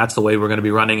 1950s, and that's the way we're going to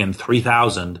be running in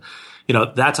 3000.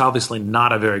 That's obviously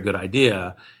not a very good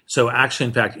idea. So actually,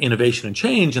 in fact, innovation and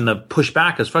change and the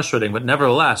pushback is frustrating. But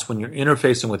nevertheless, when you're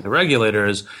interfacing with the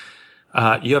regulators,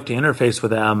 you have to interface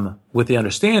with them with the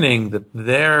understanding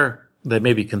that they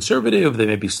may be conservative, they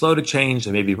may be slow to change,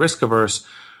 they may be risk averse,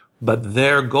 but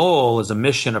their goal is a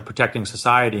mission of protecting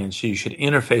society. And so you should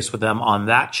interface with them on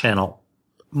that channel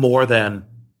more than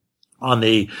on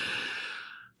the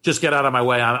just get out of my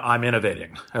way. I'm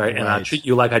innovating, right? And I treat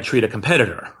you like I treat a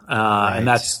competitor, and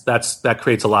that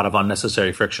creates a lot of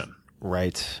unnecessary friction.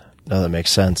 Right. No, that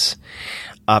makes sense.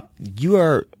 You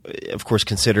are, of course,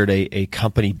 considered a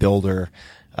company builder.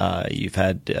 You've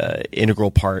had integral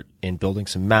part in building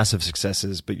some massive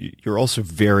successes, but you're also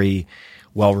very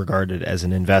well regarded as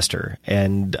an investor.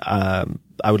 And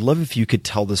I would love if you could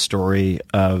tell the story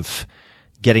of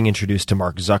getting introduced to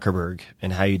Mark Zuckerberg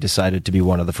and how you decided to be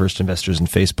one of the first investors in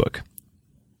Facebook.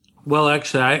 Well,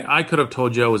 actually, I could have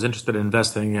told you I was interested in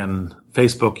investing in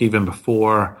Facebook even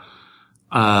before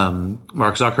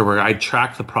Mark Zuckerberg. I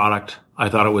tracked the product. I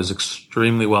thought it was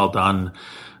extremely well done.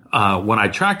 When I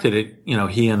tracked it,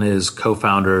 he and his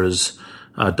co-founders,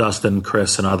 Dustin,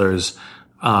 Chris, and others,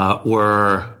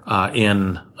 were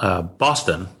in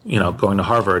Boston, going to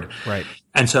Harvard. Right.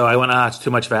 And so I went, it's too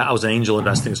much of I was an angel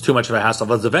investing. It's too much of a hassle.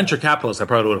 If I was a venture capitalist, I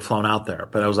probably would have flown out there,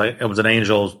 but it was an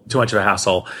angel, too much of a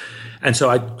hassle. And so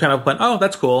I kind of went, oh,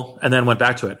 that's cool. And then went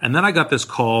back to it. And then I got this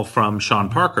call from Sean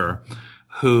Parker,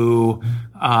 who,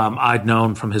 I'd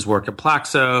known from his work at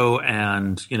Plaxo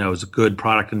and, was a good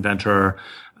product inventor,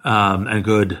 and a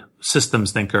good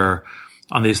systems thinker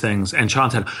on these things. And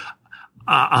Sean said,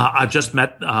 I've just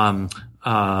met,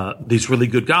 these really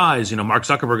good guys, Mark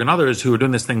Zuckerberg and others who are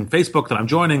doing this thing, Facebook, that I'm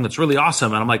joining. That's really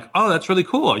awesome. And I'm like, oh, that's really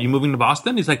cool. Are you moving to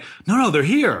Boston? He's like, no, they're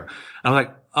here. And I'm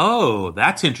like, oh,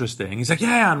 that's interesting. He's like,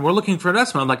 yeah, and we're looking for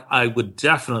investment. I'm like, I would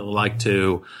definitely like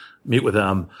to meet with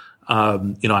them.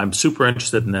 I'm super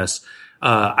interested in this.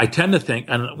 I tend to think,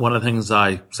 and one of the things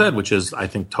I said, which is, I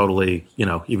think totally,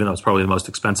 even though it's probably the most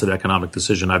expensive economic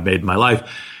decision I've made in my life,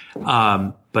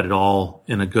 but it all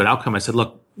in a good outcome. I said,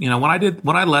 look, when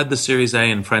I led the Series A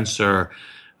in Friendster,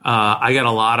 I got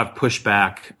a lot of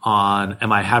pushback on,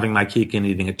 am I having my cake and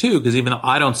eating it too? Because even though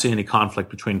I don't see any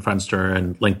conflict between Friendster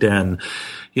and LinkedIn,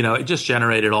 it just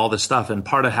generated all this stuff. And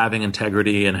part of having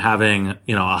integrity and having,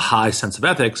 a high sense of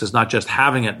ethics is not just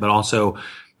having it, but also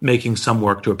making some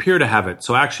work to appear to have it.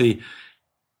 So actually,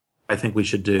 I think we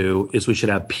should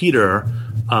have Peter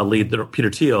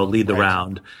Thiel lead the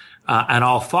round. And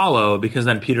I'll follow, because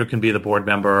then Peter can be the board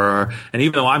member. And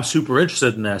even though I'm super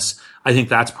interested in this, I think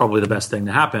that's probably the best thing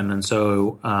to happen. And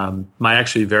so, my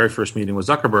actually very first meeting with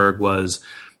Zuckerberg was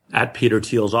at Peter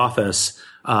Thiel's office,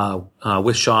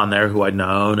 with Sean there, who I'd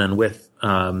known, and with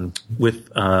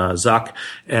Zuck,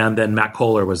 and then Matt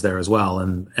Kohler was there as well,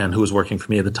 and who was working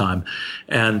for me at the time.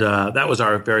 And, that was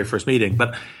our very first meeting.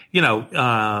 But,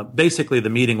 basically the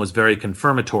meeting was very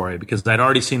confirmatory, because I'd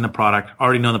already seen the product,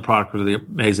 already known the product was really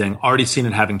amazing, already seen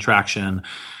it having traction.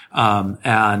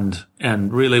 And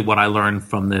really what I learned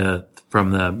from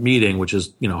the meeting, which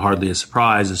is, hardly a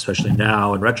surprise, especially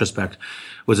now in retrospect,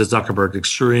 was that Zuckerberg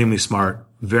extremely smart,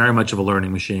 very much of a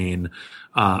learning machine,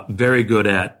 very good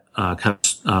at,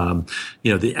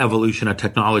 the evolution of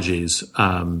technologies.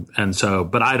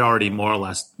 But I'd already more or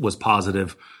less was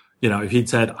positive. If he'd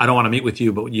said, I don't want to meet with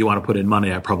you, but you want to put in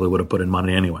money, I probably would have put in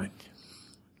money anyway.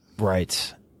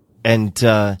 Right. And,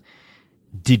 what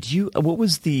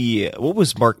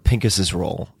was Mark Pincus's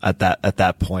role at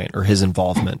that point, or his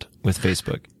involvement with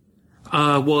Facebook?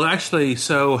 Well, actually,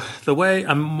 so the way,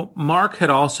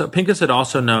 Pincus had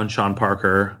also known Sean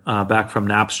Parker, back from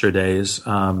Napster days.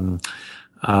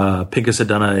 Pincus had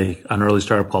done an early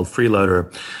startup called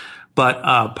Freeloader.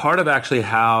 But part of actually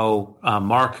how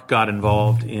Mark got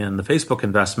involved in the Facebook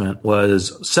investment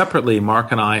was separately,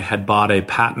 Mark and I had bought a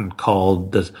patent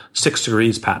called the 6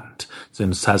 Degrees patent.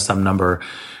 It has some number,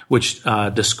 which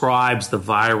describes the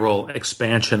viral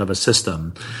expansion of a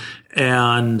system.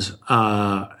 And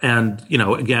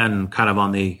again, kind of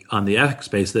on the ethics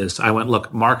basis, I went,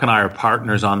 look, Mark and I are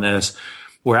partners on this.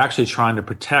 We're actually trying to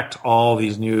protect all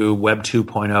these new Web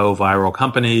 2.0 viral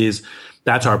companies.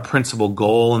 That's our principal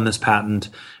goal in this patent,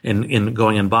 in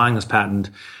going and buying this patent.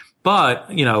 But,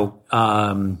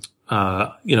 given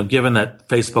that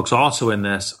Facebook's also in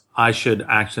this, I should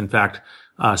actually, in fact,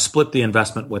 split the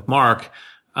investment with Mark,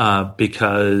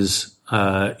 because,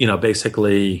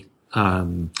 basically,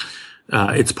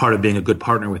 it's part of being a good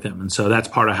partner with him. And so that's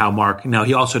part of how Mark, now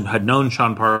he also had known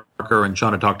Sean Parker, and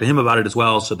Sean had talked to him about it as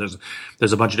well. So there's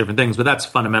a bunch of different things, but that's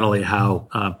fundamentally how,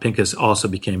 Pincus also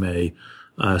became a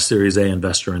Series A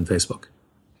investor in Facebook.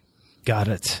 Got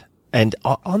it. And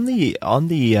on the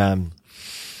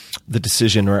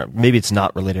decision, or maybe it's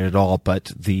not related at all,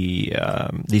 but the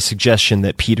suggestion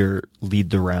that Peter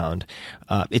lead the round,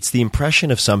 it's the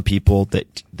impression of some people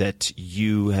that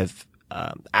you have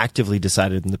actively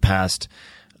decided in the past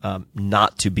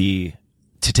not to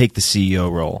take the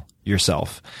CEO role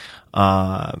yourself.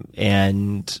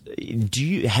 And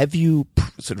have you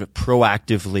sort of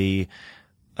proactively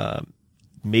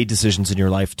made decisions in your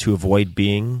life to avoid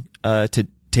being to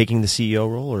taking the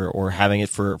CEO role or having it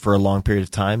for a long period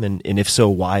of time? And if so,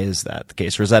 why is that the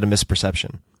case? Or is that a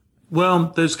misperception?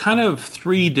 Well, there's kind of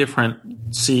 3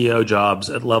 different CEO jobs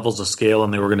at levels of scale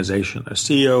in the organization. There's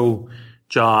CEO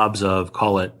jobs of,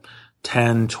 call it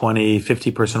 10, 20,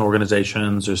 50 person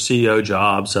organizations, or CEO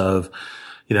jobs of,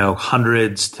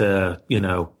 hundreds to,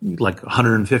 like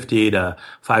 150 to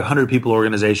 500 people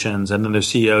organizations. And then there's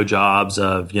CEO jobs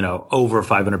of, over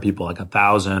 500 people, like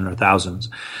 1,000 or thousands.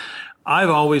 I've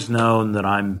always known that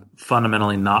I'm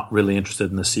fundamentally not really interested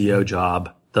in the CEO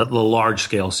job, the large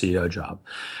scale CEO job.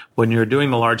 When you're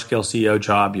doing the large scale CEO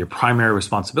job, your primary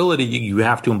responsibility, you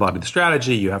have to embody the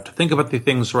strategy. You have to think about the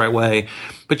things the right way.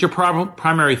 But your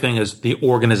primary thing is the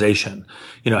organization,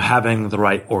 having the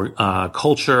right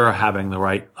culture, having the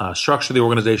right structure of the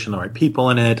organization, the right people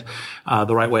in it,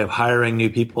 the right way of hiring new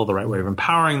people, the right way of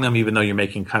empowering them, even though you're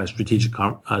making kind of strategic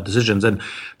decisions. And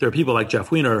there are people like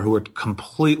Jeff Weiner who are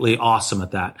completely awesome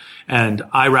at that. And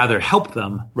I rather help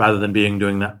them rather than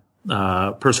doing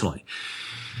that personally.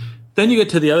 Then you get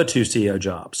to the other 2 CEO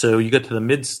jobs. So you get to the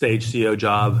mid-stage CEO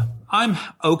job. I'm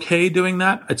okay doing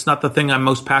that. It's not the thing I'm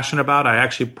most passionate about. I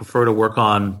actually prefer to work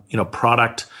on,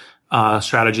 product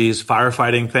strategies,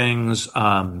 firefighting things,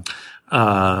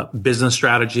 business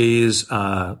strategies,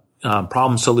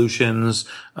 problem solutions,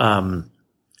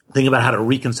 thinking about how to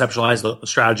reconceptualize the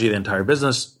strategy of the entire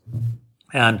business.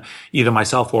 And either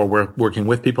myself or we're working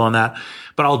with people on that.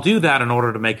 But I'll do that in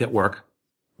order to make it work.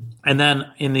 And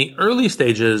then in the early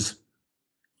stages,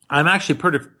 I'm actually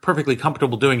perfectly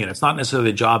comfortable doing it. It's not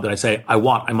necessarily a job that I say I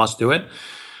must do it.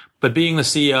 But being the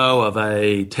CEO of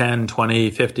a 10,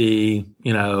 20, 50,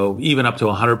 even up to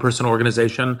 100 person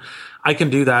organization, I can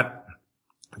do that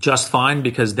just fine,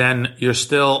 because then you're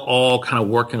still all kind of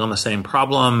working on the same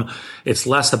problem. It's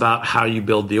less about how you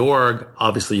build the org.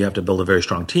 Obviously, you have to build a very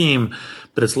strong team,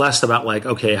 but it's less about like,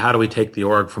 okay, how do we take the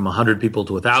org from 100 people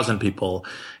to 1,000 people?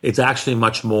 It's actually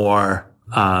much more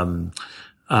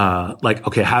like,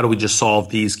 okay, how do we just solve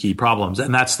these key problems?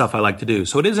 And that's stuff I like to do.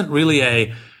 So it isn't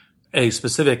really a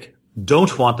specific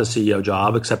don't want the CEO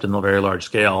job, except in the very large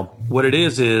scale. What it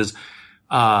is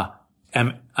I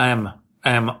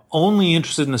am only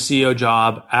interested in the CEO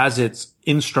job as it's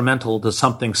instrumental to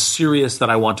something serious that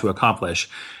I want to accomplish.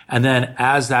 And then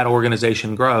as that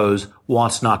organization grows,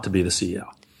 wants not to be the CEO.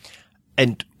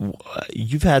 And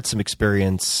you've had some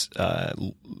experience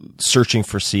searching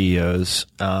for CEOs.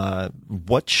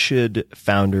 What should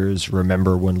founders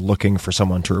remember when looking for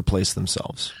someone to replace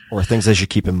themselves, or things they should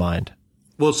keep in mind?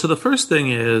 Well, so the first thing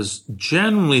is,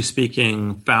 generally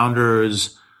speaking,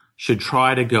 founders should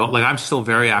try to go, like I'm still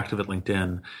very active at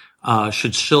LinkedIn,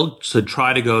 should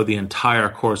try to go the entire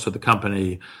course with the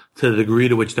company to the degree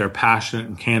to which they're passionate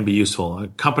and can be useful.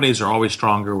 Companies are always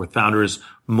stronger with founders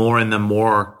more in them,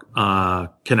 more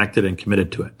connected and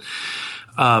committed to it.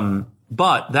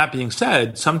 But that being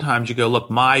said, sometimes you go, look,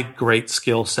 my great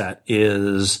skill set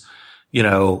is,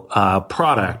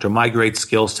 product, or my great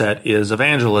skill set is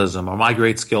evangelism, or my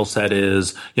great skill set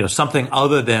is, something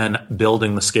other than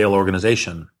building the scale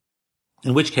organization.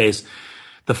 In which case,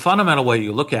 the fundamental way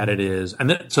you look at it is,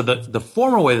 so the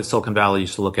former way that Silicon Valley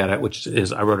used to look at it, which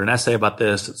is, I wrote an essay about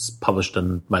this. It's published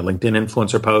in my LinkedIn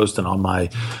influencer post and on my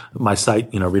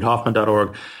site,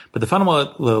 reidhoffman.org. But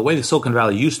the way that Silicon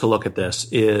Valley used to look at this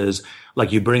is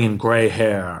like you bring in gray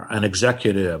hair, an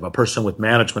executive, a person with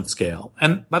management scale.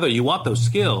 And by the way, you want those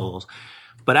skills,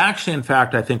 but actually, in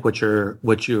fact, I think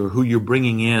who you're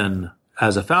bringing in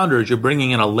as a founder is you're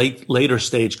bringing in a later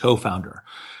stage co-founder.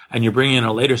 And you're bringing in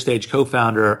a later stage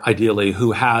co-founder, ideally,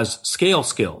 who has scale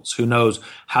skills, who knows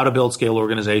how to build scale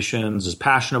organizations, is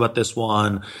passionate about this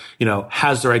one,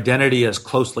 has their identity as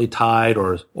closely tied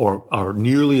or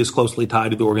nearly as closely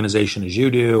tied to the organization as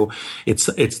you do. It's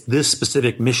this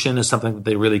specific mission is something that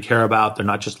they really care about. They're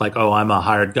not just like, oh, I'm a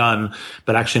hired gun,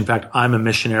 but actually, in fact, I'm a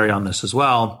missionary on this as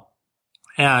well.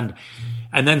 And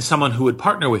then someone who would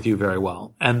partner with you very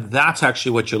well. And that's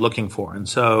actually what you're looking for. And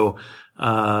so,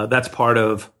 that's part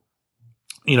of,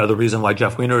 the reason why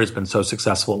Jeff Weiner has been so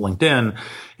successful at LinkedIn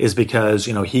is because,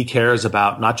 he cares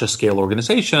about not just scale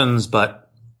organizations,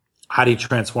 but how do you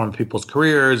transform people's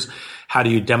careers? How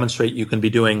do you demonstrate you can be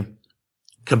doing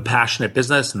compassionate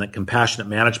business, and that compassionate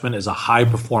management is a high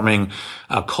performing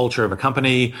culture of a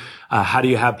company? How do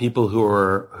you have people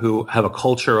who have a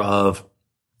culture of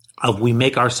we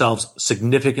make ourselves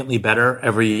significantly better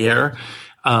every year?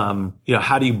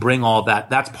 How do you bring all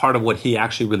that? That's part of what he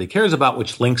actually really cares about,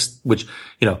 which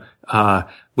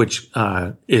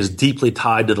is deeply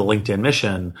tied to the LinkedIn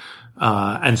mission.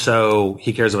 And so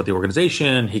he cares about the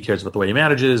organization, he cares about the way he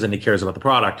manages, and he cares about the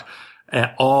product.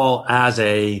 all as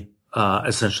a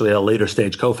essentially a later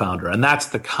stage co-founder. And that's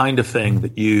the kind of thing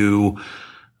that you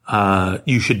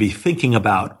should be thinking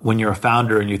about when you're a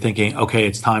founder and you're thinking, okay,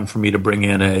 it's time for me to bring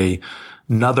in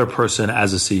another person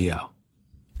as a CEO.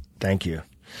 Thank you.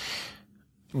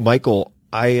 Michael,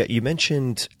 you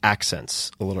mentioned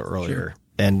accents a little earlier. Sure.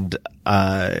 And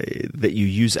that you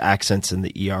use accents in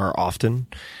the ER often.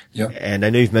 Yep. And I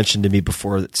know you've mentioned to me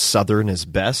before that Southern is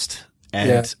best. And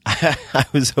yeah. I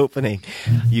was hoping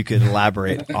you could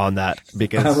elaborate on that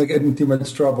because I'm getting in too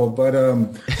much trouble. But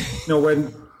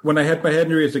when I had my head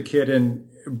injury as a kid and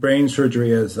brain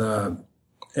surgery in the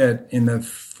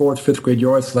 4th, 5th grade, you're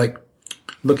always like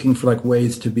looking for like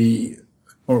ways to be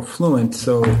more fluent.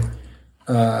 So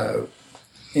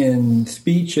in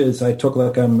speeches, I talk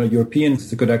like I'm a European.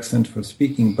 It's a good accent for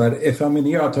speaking. But if I'm in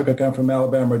the ER, I'll talk like I'm from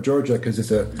Alabama or Georgia because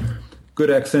it's a good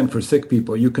accent for sick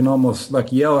people. You can almost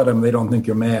like yell at them. They don't think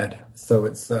you're mad. So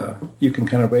it's you can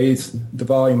kind of raise the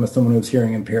volume of someone who's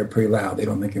hearing impaired pretty loud. They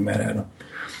don't think you're mad at them.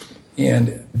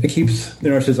 And it keeps the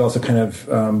nurses also kind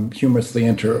of humorously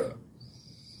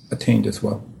entertained as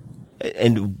well.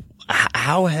 And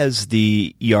how has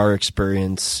the ER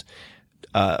experience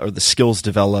or the skills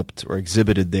developed or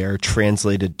exhibited there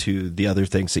translated to the other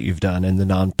things that you've done in the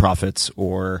nonprofits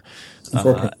or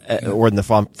in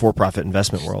the for-profit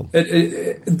investment world?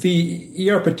 The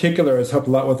ER particular has helped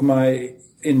a lot with my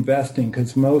investing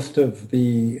because most of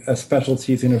the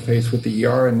specialties interface with the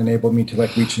ER and enabled me to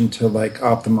like reach into like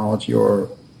ophthalmology or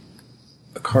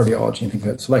cardiology and things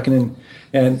like that. So like an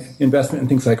investment in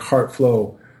things like heart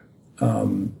flow,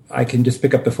 I can just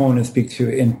pick up the phone and speak to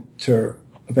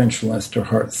interventionalists or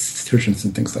heart surgeons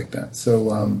and things like that.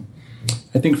 So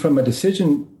I think from a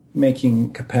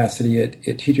decision-making capacity,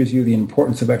 it teaches you the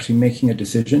importance of actually making a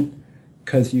decision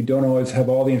because you don't always have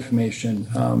all the information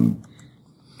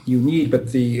you need,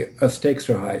 but the stakes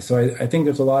are high. So I think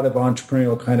there's a lot of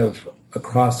entrepreneurial kind of a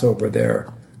crossover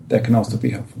there that can also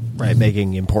be helpful. Right,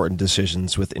 making important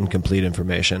decisions with incomplete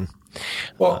information.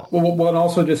 Well, and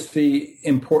also just the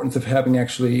importance of having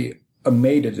actually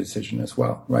made a decision as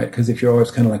well, right? Because if you're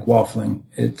always kind of like waffling,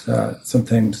 it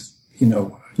sometimes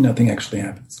nothing actually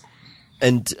happens.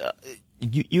 And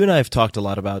you and I have talked a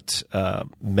lot about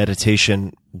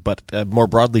meditation, but more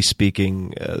broadly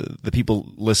speaking, the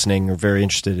people listening are very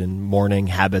interested in morning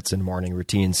habits and morning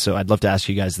routines. So I'd love to ask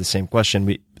you guys the same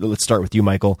question. Let's start with you,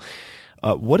 Michael.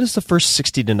 What does the first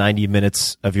 60 to 90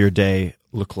 minutes of your day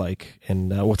look like?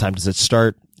 And what time does it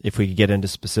start? If we could get into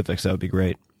specifics, that would be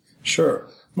great. Sure.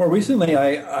 More recently,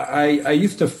 I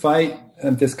used to fight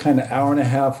this kind of hour and a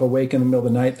half awake in the middle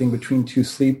of the night thing between two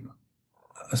sleep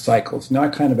cycles. Now I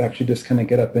kind of actually just kind of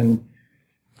get up and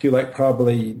do like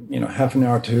probably, half an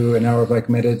hour to an hour of like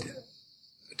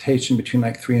meditation between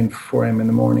like 3 and 4 a.m. in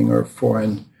the morning or 4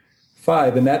 and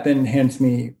 5. And that then hands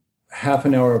me half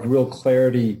an hour of real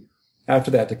clarity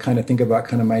after that to kind of think about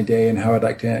kind of my day and how I'd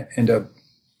like to end up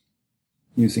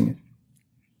using it.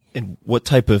 And what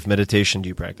type of meditation do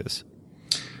you practice?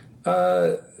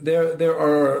 There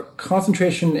are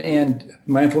concentration and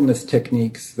mindfulness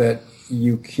techniques that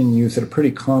you can use that are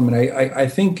pretty common. I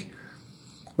think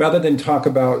rather than talk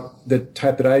about the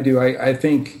type that I do, I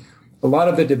think a lot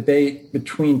of the debate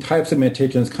between types of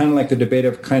meditation is kind of like the debate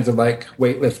of kinds of like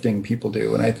weightlifting people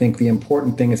do. And I think the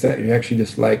important thing is that you actually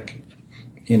just like,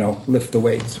 lift the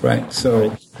weights, right?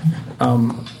 So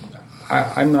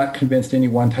I'm not convinced any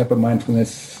one type of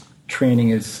mindfulness training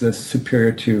is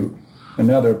superior to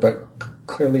another, but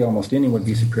clearly almost any would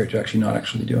be superior to actually not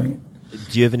actually doing it.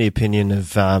 Do you have any opinion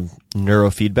of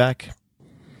neurofeedback?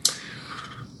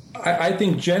 I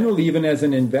think generally, even as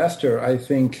an investor, I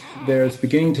think there's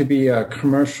beginning to be a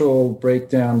commercial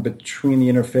breakdown between the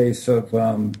interface of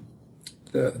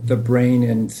the brain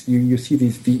and you see the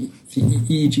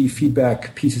EEG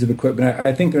feedback pieces of equipment.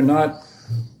 I think they're not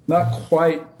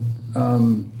quite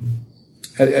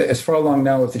as far along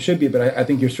now as they should be, but I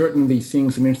think you're certainly seeing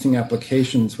some interesting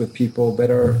applications with people that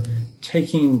are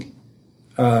taking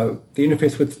the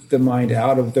interface with the mind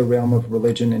out of the realm of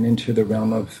religion and into the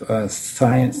realm of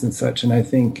science and such. And I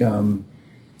think there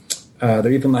are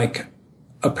even like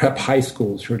a prep high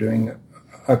schools who are doing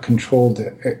a controlled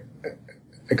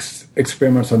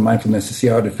experiments on mindfulness to see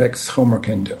how it affects homework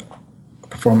and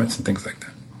performance and things like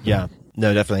that. Yeah.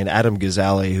 No, definitely. And Adam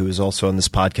Ghazali, who is also on this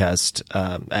podcast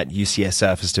at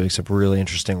UCSF, is doing some really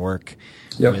interesting work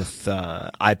with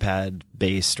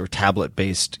iPad-based or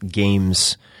tablet-based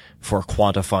games for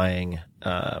quantifying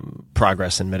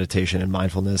progress in meditation and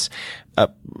mindfulness.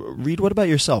 Reid, what about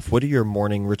yourself? What do your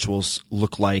morning rituals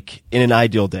look like in an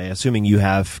ideal day, assuming you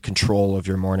have control of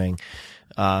your morning?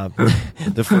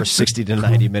 the first 60 to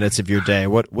 90 minutes of your day.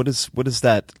 What does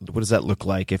that look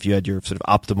like if you had your sort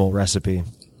of optimal recipe?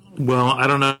 Well, I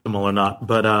don't know optimal or not,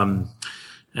 but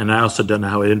and I also don't know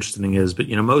how interesting it is. But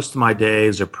most of my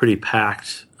days are pretty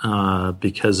packed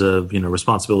because of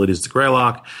responsibilities to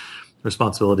Greylock,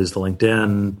 responsibilities to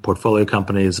LinkedIn, portfolio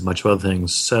companies, a bunch of other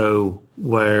things. So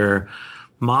where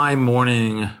my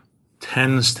morning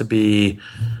tends to be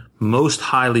most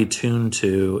highly tuned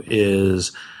to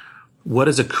is what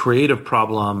is a creative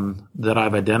problem that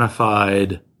I've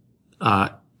identified,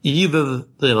 either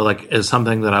as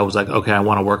something that I was like, okay, I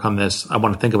want to work on this. I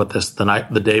want to think about this the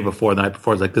night before.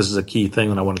 It's like, this is a key thing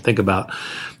that I want to think about: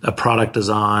 a product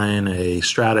design, a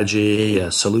strategy,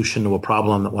 a solution to a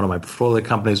problem that one of my portfolio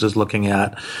companies is looking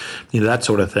at, that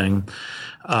sort of thing.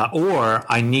 Or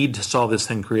I need to solve this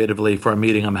thing creatively for a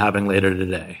meeting I'm having later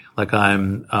today. Like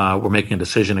we're making a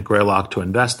decision at Greylock to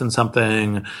invest in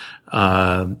something.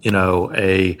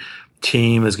 A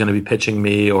team is going to be pitching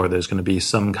me, or there's going to be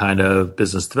some kind of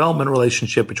business development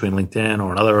relationship between LinkedIn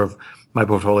or another of my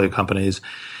portfolio companies.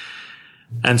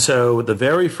 And so the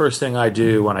very first thing I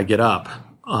do when I get up,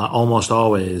 almost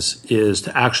always, is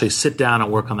to actually sit down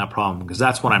and work on that problem, because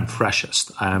that's when I'm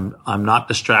freshest. I'm not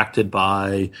distracted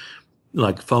by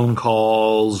like phone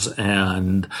calls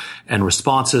and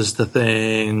responses to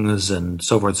things and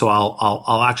so forth. So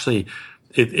I'll actually,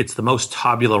 it's the most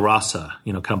tabula rasa,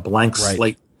 kind of blank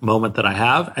slate moment that I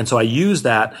have. And so I use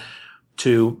that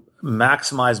to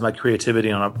maximize my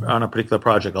creativity on a particular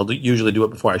project. I'll usually do it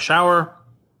before I shower,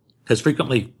 because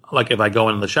frequently, like if I go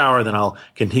in the shower, then I'll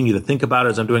continue to think about it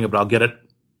as I'm doing it, but I'll get it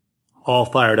all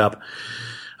fired up.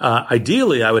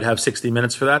 Ideally, I would have 60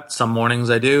 minutes for that. Some mornings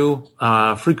I do.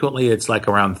 Frequently, it's like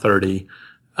around 30,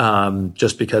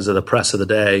 just because of the press of the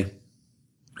day.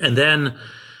 And then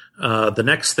the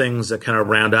next things that kind of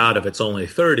round out, if it's only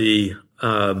 30,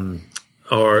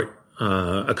 are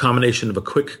a combination of a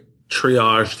quick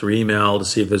triage through email to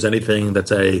see if there's anything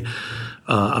that's a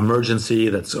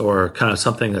emergency or kind of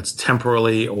something that's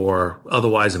temporally or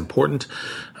otherwise important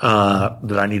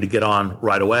that I need to get on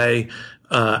right away.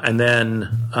 And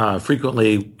then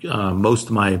frequently,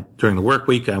 during the work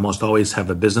week, I almost always have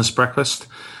a business breakfast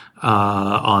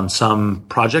on some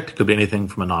project. It could be anything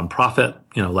from a nonprofit,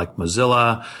 like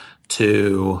Mozilla,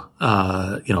 to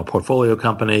a portfolio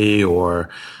company, or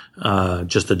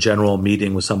just a general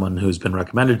meeting with someone who's been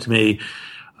recommended to me.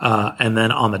 And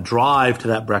then on the drive to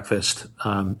that breakfast,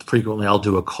 frequently I'll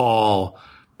do a call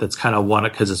that's kind of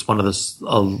because it's one of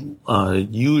the,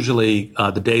 usually,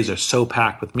 the days are so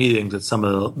packed with meetings that some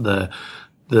of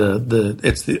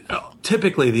it's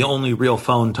typically the only real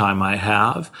phone time I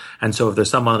have. And so if there's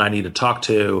someone that I need to talk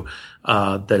to,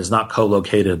 that is not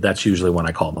co-located, that's usually when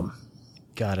I call them.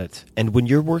 Got it. And when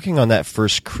you're working on that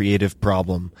first creative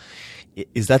problem,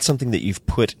 is that something that you've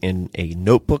put in a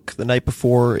notebook the night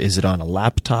before? Is it on a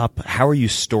laptop? How are you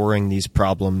storing these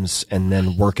problems and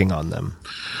then working on them?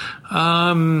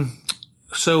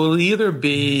 So it'll either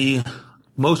be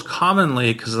most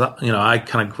commonly, because, I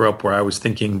kind of grew up where I was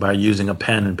thinking by using a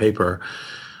pen and paper.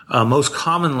 Most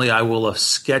commonly, I will have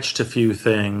sketched a few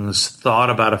things, thought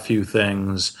about a few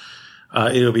things.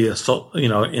 It'll be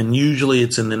and usually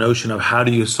it's in the notion of how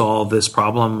do you solve this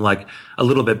problem? Like a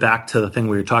little bit back to the thing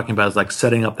we were talking about, is like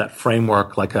setting up that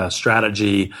framework, like a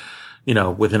strategy,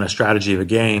 within a strategy of a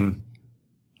game.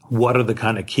 What are the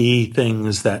kind of key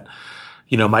things that,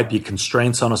 might be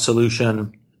constraints on a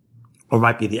solution, or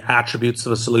might be the attributes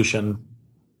of a solution,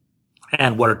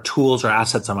 and what are tools or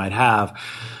assets I might have?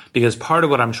 Because part of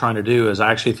what I'm trying to do is,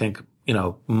 I actually think,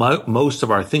 most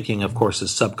of our thinking, of course,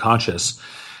 is subconscious.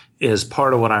 Is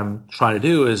part of what I'm trying to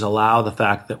do is allow the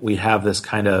fact that we have this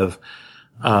kind of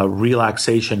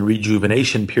relaxation,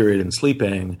 rejuvenation period in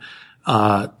sleeping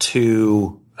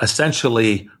to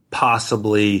essentially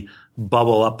possibly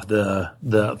bubble up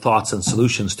the thoughts and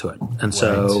solutions to it. And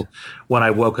so when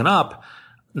I've woken up,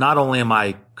 not only am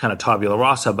I kind of tabula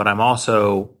rasa, but I'm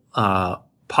also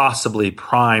possibly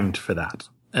primed for that.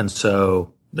 And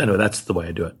so that's the way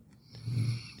I do it.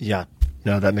 Yeah.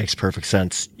 No, that makes perfect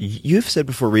sense. You've said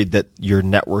before, Reid, that your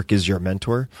network is your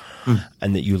mentor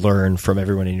and that you learn from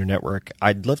everyone in your network.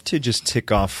 I'd love to just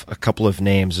tick off a couple of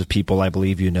names of people I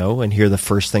believe you know and hear the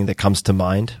first thing that comes to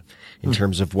mind in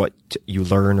terms of what you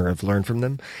learn or have learned from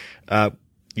them.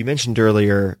 You mentioned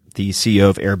earlier the CEO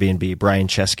of Airbnb, Brian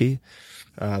Chesky.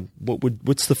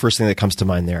 What's the first thing that comes to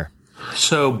mind there?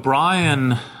 So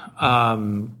Brian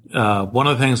one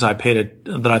of the things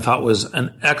that I thought was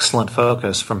an excellent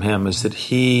focus from him is that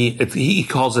he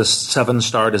calls this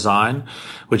 7-star design,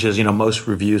 which is, most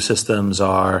review systems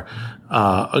are,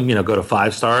 go to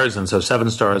 5 stars. And so 7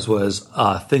 stars was,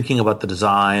 thinking about the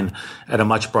design at a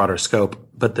much broader scope.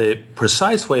 But the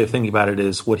precise way of thinking about it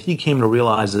is what he came to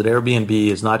realize that Airbnb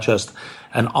is not just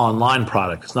an online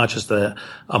product. It's not just a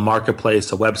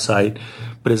marketplace, a website,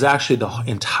 but it's actually the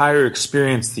entire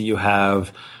experience that you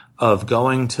have of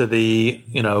going to the,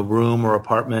 room or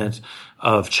apartment,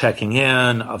 of checking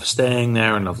in, of staying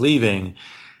there, and of leaving.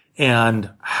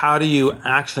 And how do you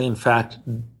actually, in fact,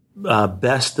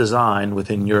 best design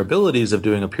within your abilities of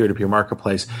doing a peer-to-peer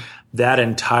marketplace that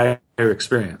entire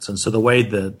experience? And so the way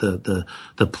the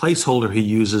placeholder he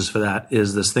uses for that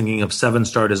is this thinking of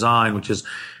 7-star design, which is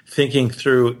thinking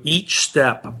through each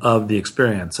step of the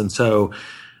experience. And so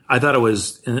I thought it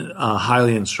was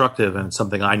highly instructive, and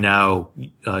something I now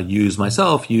use when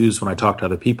I talk to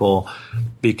other people,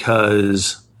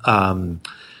 because our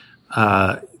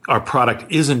product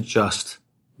isn't just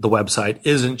the website,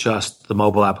 isn't just the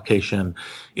mobile application.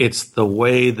 It's the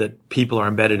way that people are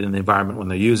embedded in the environment when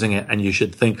they're using it, and you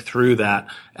should think through that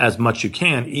as much you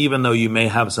can, even though you may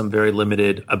have some very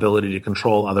limited ability to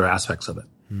control other aspects of it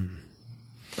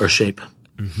or shape.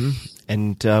 Mm-hmm.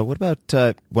 And what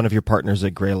about one of your partners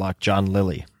at Greylock, John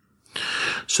Lilly?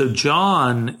 So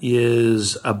John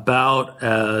is about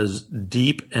as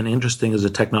deep and interesting as a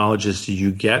technologist as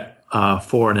you get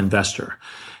for an investor.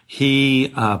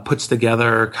 He puts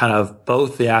together kind of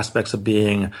both the aspects of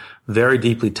being very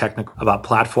deeply technical about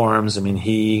platforms. I mean,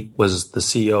 he was the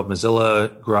CEO of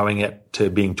Mozilla, growing it to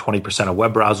being 20% of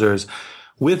web browsers,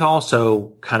 with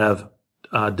also kind of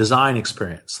design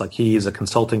experience. Like, he's a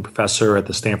consulting professor at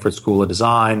the Stanford School of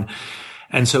Design.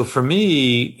 And so for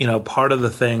me, part of the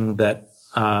thing that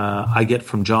I get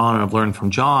from John, and I've learned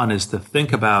from John, is to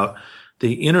think about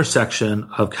the intersection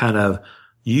of kind of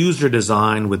user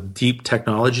design with deep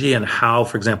technology, and how,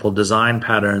 for example, design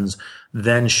patterns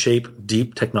then shape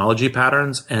deep technology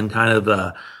patterns, and kind of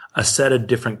a set of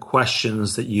different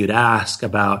questions that you'd ask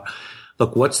about,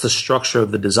 look, what's the structure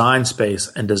of the design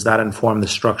space, and does that inform the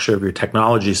structure of your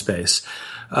technology space?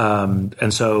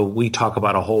 And so we talk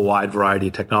about a whole wide variety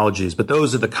of technologies, but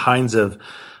those are the kinds of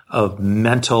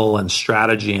mental and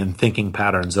strategy and thinking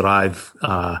patterns that I've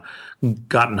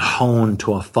gotten honed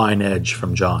to a fine edge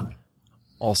from John.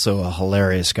 Also a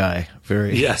hilarious guy,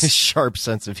 very sharp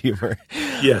sense of humor.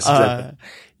 Yes, exactly.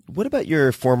 What about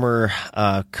your former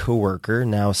coworker,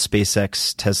 now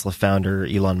SpaceX Tesla founder,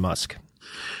 Elon Musk?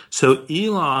 So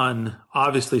Elon,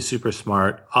 obviously super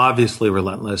smart, obviously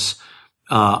relentless,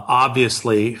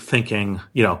 obviously thinking,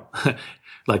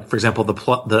 like, for example,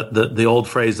 the old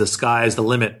phrase, the sky is the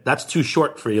limit. That's too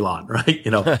short for Elon,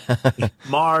 right?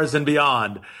 Mars and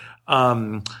beyond.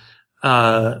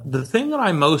 The thing that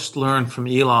I most learned from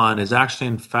Elon is actually,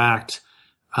 in fact,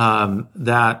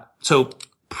 so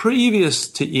previous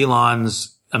to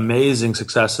Elon's amazing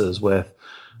successes with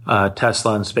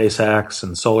Tesla and SpaceX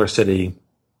and Solar City,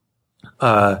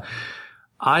 I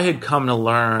had come to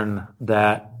learn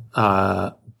that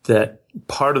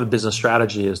part of the business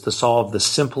strategy is to solve the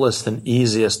simplest and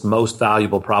easiest, most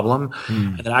valuable problem.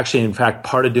 And actually, in fact,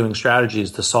 part of doing strategy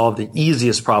is to solve the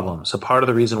easiest problem. So part of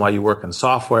the reason why you work in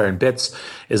software and bits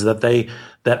is that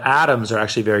atoms are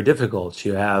actually very difficult.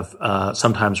 You have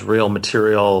sometimes real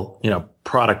material,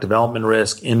 product development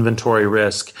risk, inventory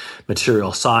risk,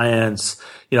 material science,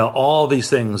 all these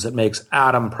things that makes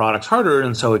atom products harder.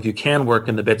 And so if you can work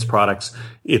in the bits products,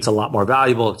 it's a lot more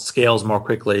valuable. It scales more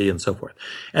quickly and so forth.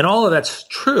 And all of that's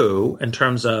true in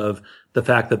terms of the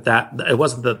fact that it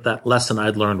wasn't that lesson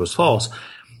I'd learned was false.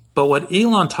 But what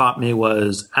Elon taught me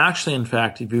was actually, in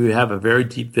fact, if you have a very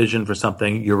deep vision for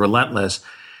something, you're relentless,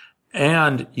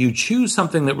 and you choose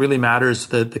something that really matters,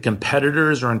 that the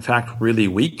competitors are in fact really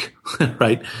weak,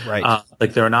 right? Right.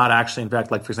 Like, they're not actually, in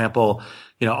fact, like, for example,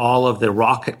 all of the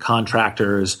rocket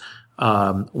contractors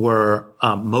were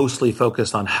mostly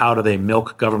focused on how do they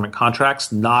milk government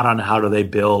contracts, not on how do they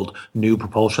build new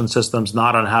propulsion systems,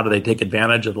 not on how do they take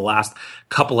advantage of the last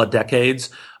couple of decades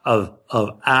of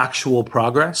actual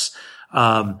progress.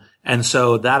 And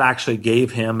so that actually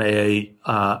gave him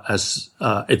it's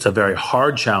a very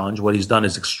hard challenge. What he's done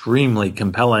is extremely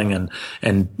compelling,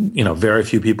 and very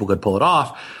few people could pull it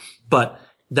off. But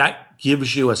that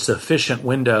gives you a sufficient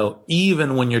window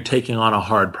even when you're taking on a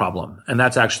hard problem. And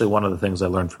that's actually one of the things I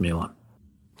learned from Elon.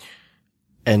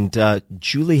 And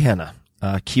Julie Hanna,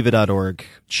 Kiva.org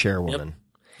chairwoman.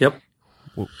 Yep.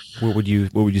 What would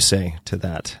you say to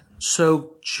that?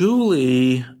 So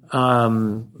Julie,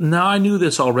 now I knew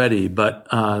this already, but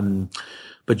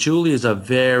But Julie is a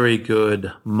very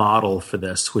good model for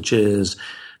this, which is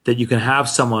that you can have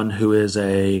someone who is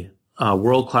a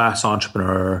world-class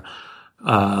entrepreneur,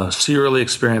 serially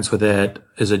experienced with it,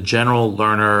 is a general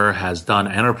learner, has done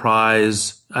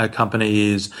enterprise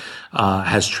companies,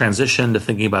 has transitioned to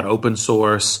thinking about open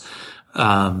source,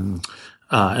 and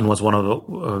was one of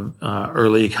the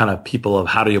early kind of people of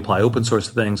how do you apply open source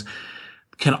to things,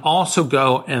 can also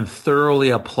go and thoroughly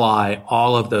apply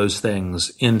all of those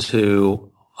things into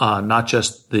not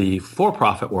just the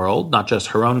for-profit world, not just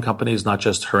her own companies, not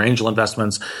just her angel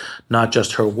investments, not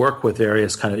just her work with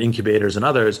various kind of incubators and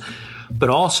others, but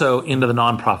also into the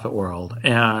nonprofit world.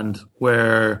 And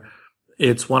where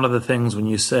it's one of the things when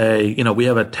you say, we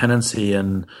have a tendency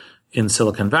in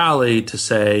Silicon Valley to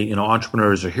say,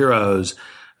 entrepreneurs are heroes.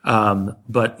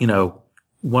 But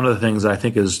one of the things I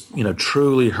think is,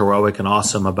 truly heroic and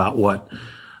awesome about what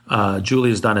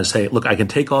Julie has done is say, look, I can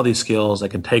take all these skills. I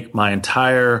can take my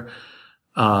entire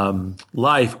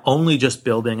life only just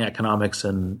building economics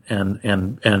and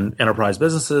enterprise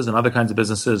businesses and other kinds of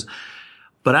businesses.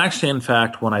 But actually, in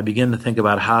fact, when I begin to think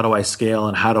about how do I scale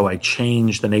and how do I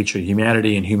change the nature of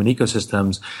humanity and human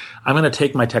ecosystems, I'm going to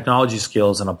take my technology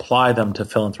skills and apply them to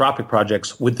philanthropic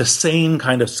projects with the same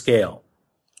kind of scale,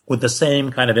 with the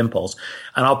same kind of impulse.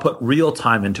 And I'll put real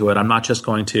time into it. I'm not just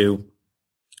going to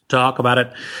talk about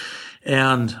it.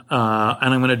 And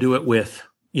I'm going to do it with,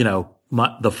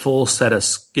 the full set of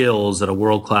skills that a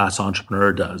world-class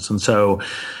entrepreneur does. And so,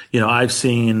 I've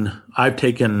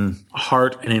taken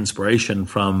heart and inspiration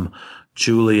from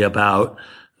Julie about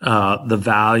the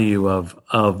value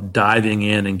of diving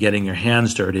in and getting your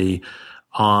hands dirty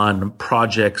on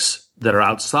projects that are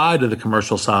outside of the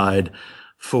commercial side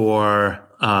for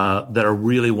that are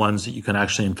really ones that you can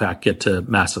actually, in fact, get to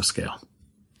massive scale.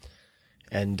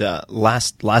 And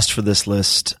last for this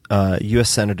list, U.S.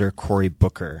 Senator Cory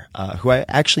Booker, who I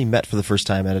actually met for the first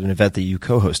time at an event that you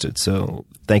co-hosted. So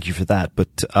thank you for that.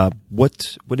 But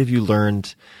what have you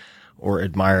learned or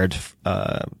admired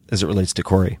as it relates to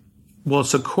Cory? Well,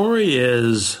 so Cory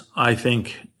is, I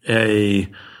think, a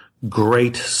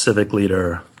great civic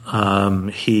leader.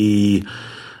 He,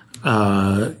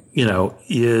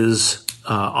 is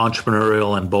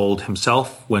entrepreneurial and bold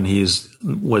himself. When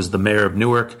was the mayor of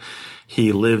Newark,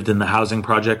 he lived in the housing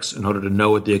projects in order to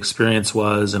know what the experience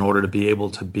was, in order to be able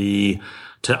to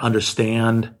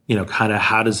understand, kind of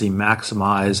how does he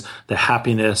maximize the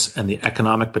happiness and the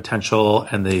economic potential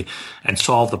and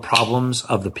solve the problems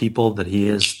of the people that he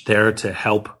is there to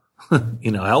help,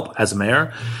 help as a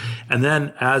mayor. And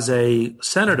then as a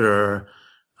senator,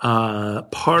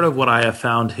 part of what I have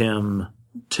found him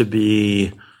to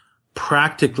be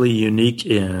practically unique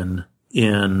in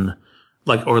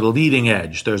or the leading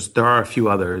edge. There are a few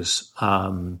others,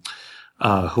 who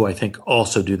I think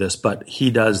also do this, but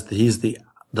he's the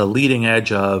leading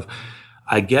edge of,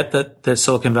 I get that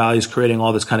Silicon Valley is creating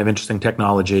all this kind of interesting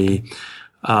technology.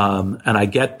 And I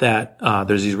get that,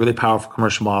 there's these really powerful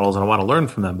commercial models and I want to learn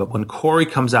from them. But when Cory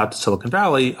comes out to Silicon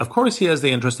Valley, of course he has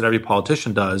the interest that every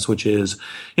politician does, which is,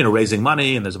 raising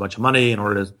money, and there's a bunch of money in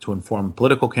order to inform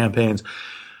political campaigns.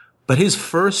 But his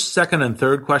first, second, and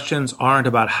third questions aren't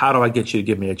about how do I get you to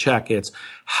give me a check? It's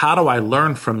how do I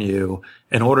learn from you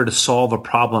in order to solve a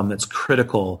problem that's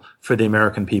critical for the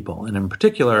American people, and in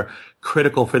particular,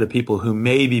 critical for the people who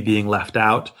may be being left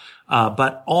out,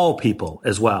 but all people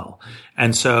as well.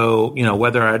 And so,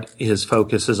 whether his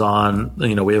focus is on,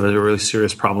 we have a really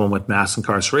serious problem with mass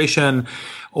incarceration,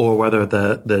 or whether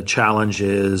the challenge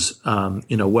is,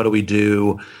 what do we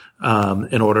do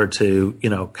in order to,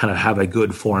 kind of have a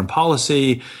good foreign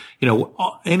policy,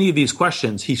 any of these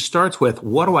questions, he starts with,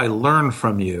 what do I learn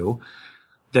from you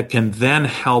that can then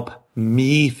help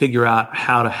me figure out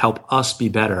how to help us be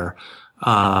better,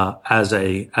 as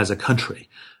a country.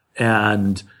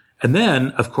 And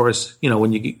then, of course,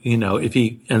 when if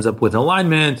he ends up with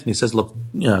alignment and he says, look,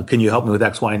 can you help me with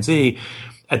X, Y, and Z?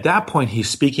 At that point, he's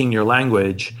speaking your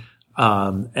language,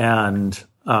 and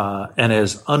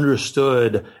has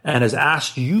understood and has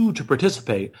asked you to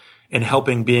participate in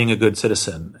helping being a good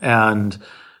citizen. And,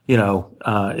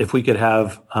 if we could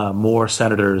have, more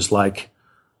senators like,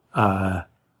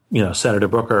 Senator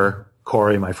Booker,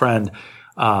 Cory, my friend,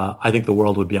 I think the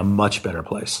world would be a much better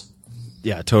place.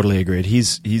 Yeah, totally agreed.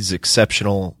 He's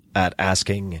exceptional at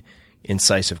asking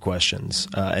incisive questions,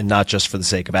 and not just for the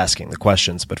sake of asking the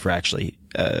questions, but for actually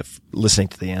listening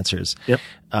to the answers. Yep.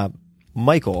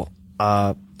 Michael,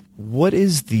 what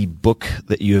is the book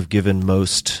that you have given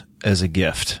most as a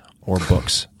gift, or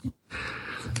books?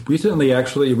 Recently,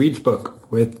 actually, Reid's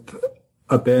book with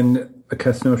Ben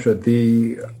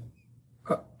Casnosha,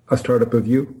 A Startup of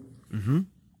You. Mm-hmm.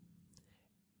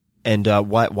 And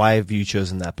why have you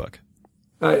chosen that book?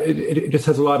 It just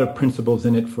has a lot of principles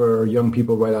in it for young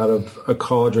people right out of a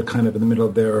college or kind of in the middle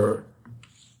of their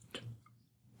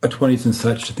 20s and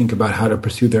such to think about how to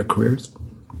pursue their careers.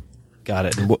 Got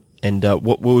it. And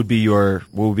what would be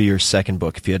your second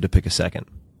book if you had to pick a second?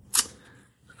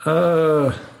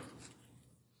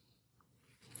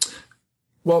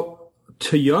 Well,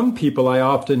 to young people, I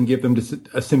often give them just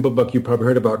a simple book you probably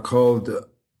heard about called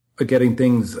Getting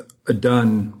Things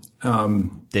Done.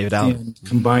 David Allen. And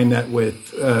combine that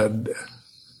with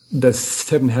the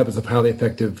 7 Habits of Highly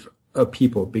Effective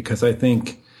People, because I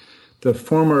think the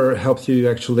former helps you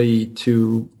actually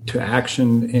to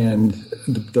action, and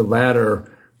the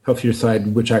latter helps you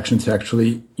decide which actions to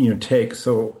actually take.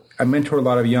 So I mentor a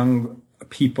lot of young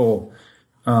people,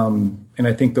 and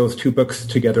I think those 2 books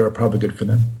together are probably good for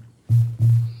them.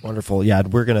 Wonderful. Yeah,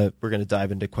 we're gonna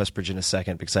dive into Questbridge in a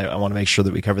second because I want to make sure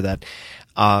that we cover that.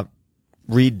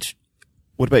 Reid,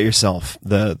 what about yourself?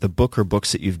 The book or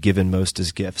books that you've given most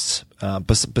as gifts,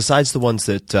 besides the ones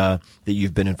that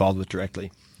you've been involved with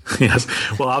directly? Yes.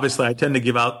 Well, obviously, I tend to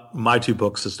give out my 2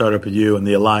 books, The Startup of You and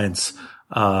The Alliance,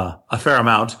 a fair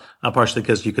amount, partially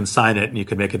because you can sign it and you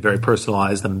can make it very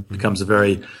personalized and it becomes a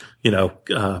very,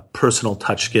 personal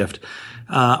touch gift.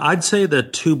 I'd say the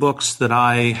 2 books that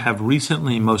I have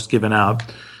recently most given out,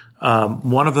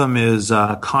 one of them is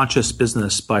Conscious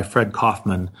Business by Fred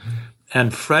Kaufman.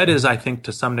 And Fred is, I think,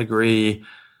 to some degree,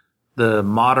 the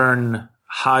modern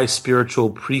high spiritual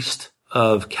priest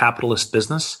of capitalist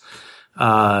business.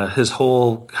 His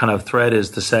whole kind of thread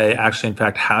is to say, actually, in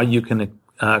fact, how you can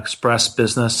express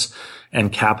business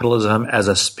and capitalism as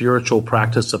a spiritual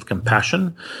practice of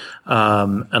compassion.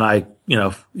 And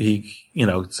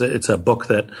it's a book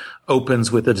that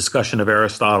opens with a discussion of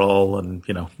Aristotle, and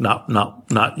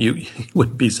not you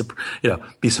would be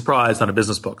surprised on a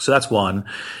business book. So that's one,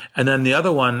 and then the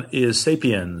other one is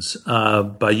Sapiens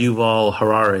by Yuval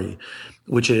Harari,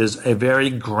 which is a very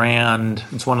grand.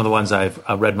 It's one of the ones I've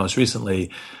read most recently.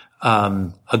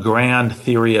 A grand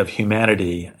theory of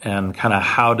humanity and kind of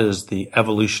how does the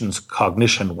evolution's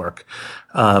cognition work.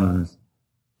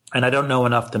 And I don't know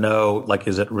enough to know,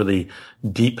 is it really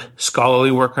deep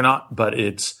scholarly work or not, but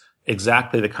it's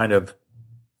exactly the kind of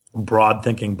broad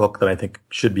thinking book that I think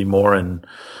should be more in,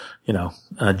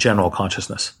 general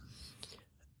consciousness.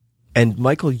 And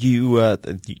Michael, you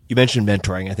mentioned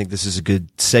mentoring. I think this is a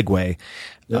good segue.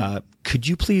 Yep. Could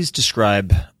you please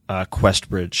describe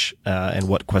Questbridge and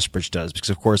what Questbridge does? Because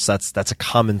of course that's a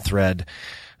common thread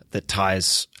that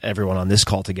ties everyone on this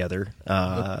call together.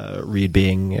 Reid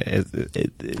being,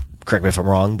 correct me if I'm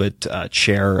wrong, but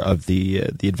chair of the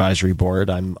advisory board.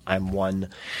 I'm one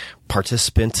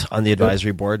participant on the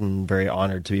advisory board and very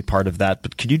honored to be part of that.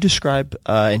 But could you describe?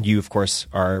 And you, of course,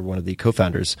 are one of the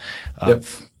co-founders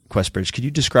of Questbridge. Could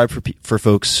you describe for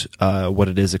folks what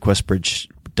it is that Questbridge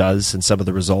does and some of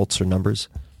the results or numbers?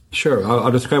 Sure,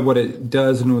 I'll describe what it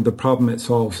does and the problem it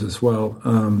solves as well.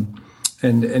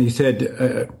 And you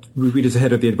said Reid is the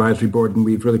head of the advisory board, and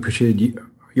we've really appreciated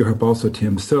your help also,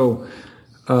 Tim. So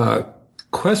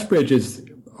Questbridge is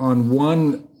on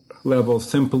one level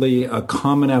simply a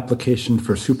common application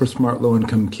for super smart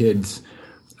low-income kids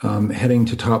heading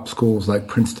to top schools like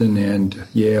Princeton and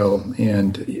Yale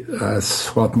and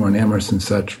Swarthmore and Amherst and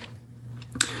such.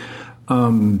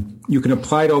 You can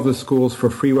apply to all the schools for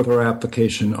free with our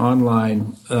application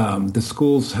online. The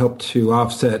schools help to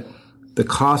offset the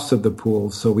costs of the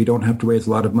pools, so we don't have to raise a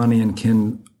lot of money and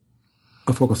can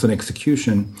focus on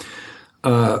execution.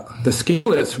 The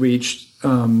scale it's reached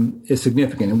is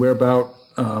significant, and we're about,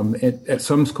 at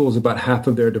some schools, about half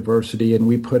of their diversity, and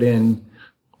we put in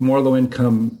more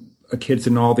low-income kids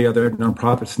than all the other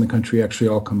nonprofits in the country actually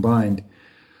all combined.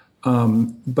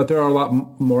 But there are a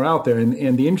lot more out there.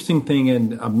 And the interesting thing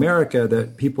in America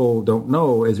that people don't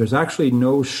know is there's actually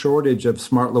no shortage of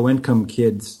smart low-income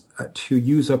kids to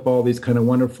use up all these kind of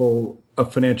wonderful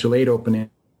financial aid openings.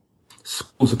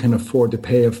 Schools can afford to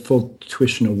pay a full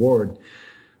tuition award.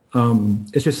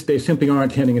 It's just they simply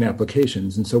aren't handing in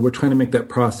applications. And so we're trying to make that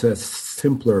process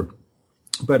simpler.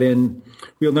 But in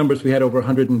real numbers, we had over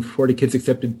 140 kids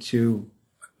accepted to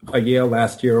Yale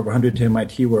last year, over 100 to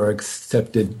MIT were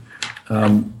accepted.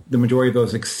 The majority of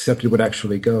those accepted would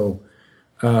actually go.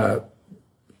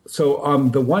 So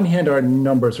on the one hand, our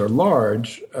numbers are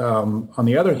large. On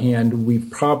the other hand, we've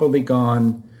probably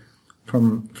gone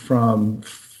from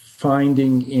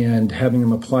finding and having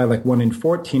them apply like 1 in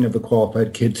 14 of the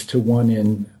qualified kids to 1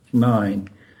 in 9.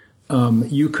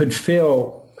 You could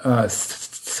fail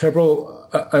several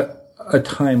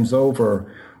times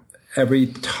over. Every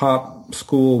top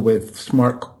school with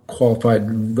smart, qualified,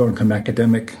 low-income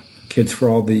academic kids for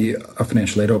all the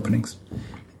financial aid openings.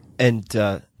 And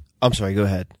I'm sorry, go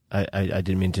ahead. I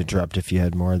didn't mean to interrupt if you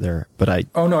had more there, but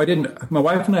Oh, no, I didn't. My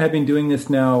wife and I have been doing this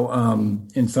now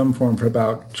in some form for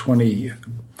about 20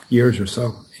 years or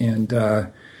so, and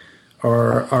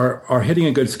are hitting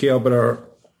a good scale, but are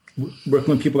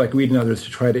working with people like Reid and others to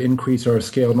try to increase our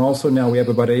scale. And also now we have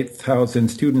about 8,000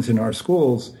 students in our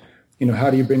schools. How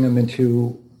do you bring them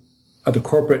into the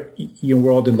corporate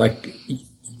world and like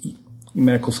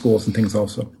medical schools and things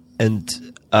also?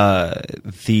 And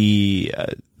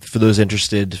for those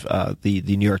interested,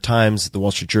 the New York Times, the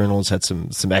Wall Street Journal has had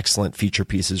some excellent feature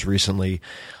pieces recently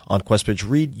on Questbridge.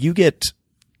 Reid, you get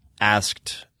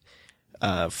asked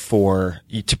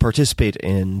to participate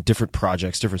in different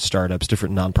projects, different startups,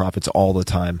 different nonprofits all the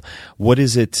time. What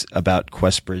is it about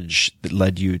Questbridge that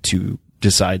led you to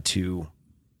decide to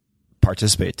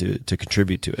participate, to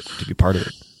contribute to it, to be part of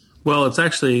it? Well, it's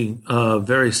actually a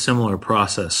very similar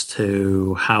process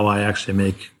to how I actually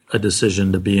make a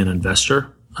decision to be an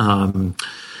investor. Not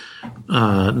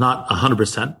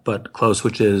 100%, but close,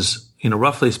 which is,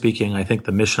 roughly speaking, I think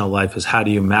the mission of life is how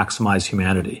do you maximize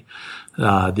humanity?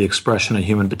 The expression of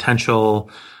human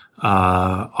potential,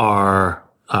 our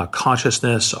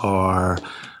consciousness, our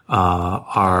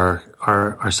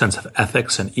sense of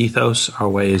ethics and ethos, our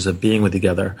ways of being with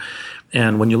together.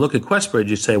 And when you look at Questbridge,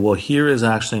 you say, well, here is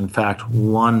actually, in fact,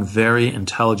 one very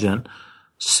intelligent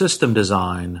system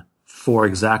design for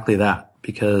exactly that,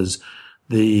 because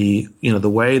the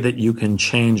way that you can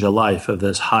change a life of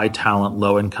this high talent,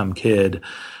 low income kid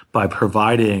by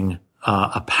providing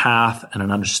a path and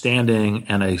an understanding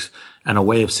and a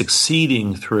way of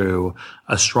succeeding through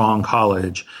a strong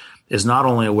college is not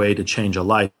only a way to change a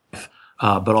life,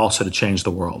 but also to change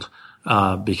the world.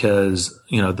 Because,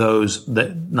 those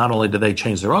that not only do they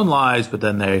change their own lives, but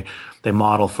then they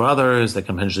model for others, they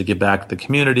can potentially give back to the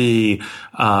community,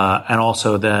 and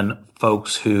also then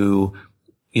folks who,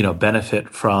 benefit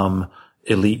from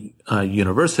elite,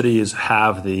 universities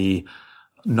have the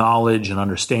knowledge and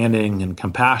understanding and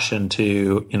compassion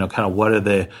to, kind of what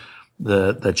are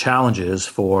the challenges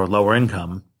for lower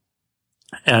income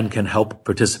and can help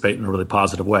participate in a really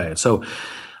positive way. So,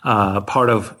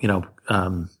 part of,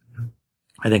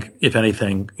 I think if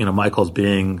anything, Michael's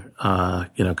being,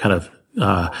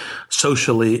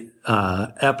 socially,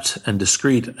 apt and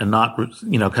discreet and not,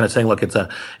 kind of saying, look, it's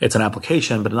an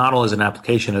application, but not only is it an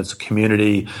application, it's a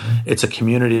community. It's a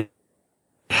community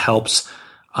that helps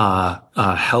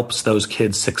those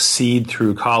kids succeed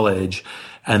through college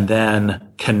and then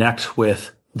connect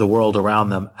with the world around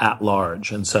them at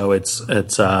large. And so it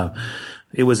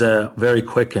was a very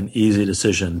quick and easy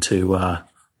decision to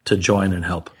join and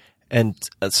help. And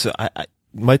so,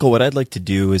 Michael, what I'd like to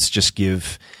do is just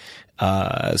give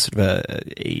sort of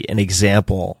an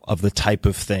example of the type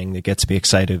of thing that gets me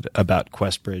excited about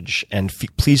Questbridge. And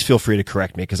please feel free to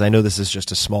correct me, because I know this is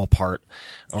just a small part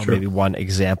or maybe one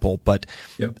example. But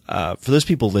for those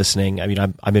people listening, I mean,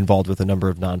 I'm involved with a number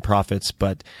of nonprofits,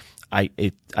 but I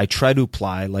try to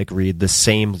apply, like Reid, the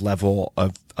same level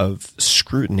of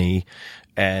scrutiny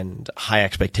and high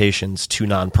expectations to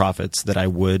nonprofits that I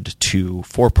would to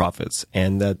for-profits.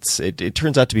 And it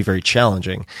turns out to be very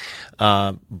challenging.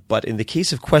 But in the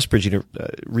case of Questbridge,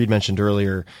 Reid mentioned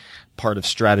earlier, part of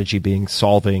strategy being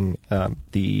solving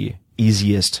the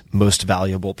easiest, most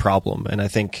valuable problem. And I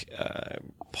think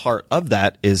part of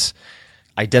that is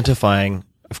identifying,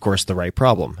 of course, the right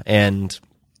problem. And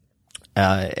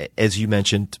as you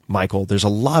mentioned, Michael, there's a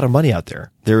lot of money out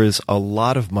there. There is a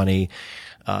lot of money.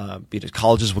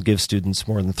 Colleges will give students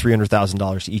more than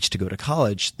 $300,000 each to go to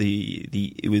college.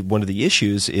 One of the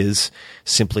issues is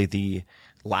simply the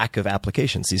lack of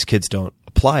applications. These kids don't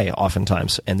apply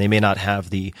oftentimes, and they may not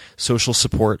have the social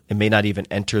support. It may not even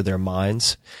enter their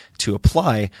minds to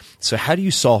apply. So how do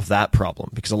you solve that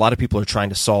problem? Because a lot of people are trying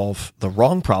to solve the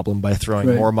wrong problem by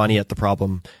throwing more money at the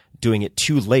problem, doing it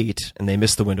too late, and they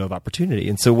miss the window of opportunity.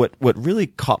 And so what really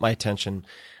caught my attention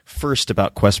first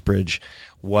about Questbridge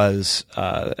was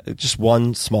just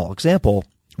one small example,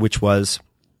 which was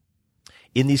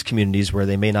in these communities where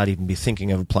they may not even be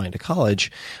thinking of applying to college,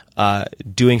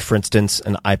 doing, for instance,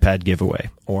 an iPad giveaway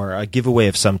or a giveaway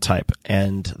of some type.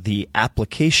 And the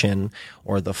application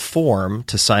or the form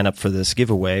to sign up for this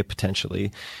giveaway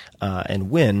potentially and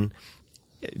win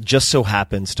just so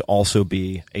happens to also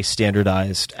be a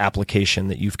standardized application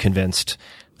that you've convinced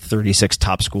 36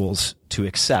 top schools to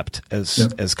accept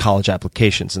as college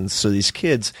applications. And so these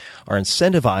kids are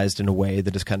incentivized in a way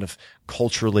that is kind of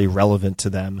culturally relevant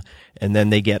to them. And then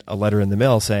they get a letter in the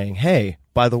mail saying, hey,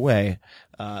 by the way,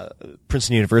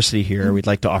 Princeton University here, we'd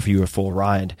like to offer you a full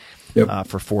ride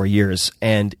for 4 years.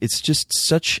 And it's just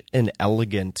such an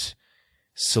elegant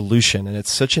solution. And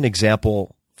it's such an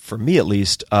example, for me at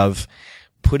least, of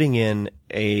putting in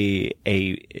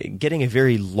getting a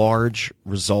very large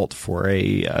result for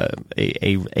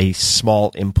a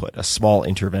small input, a small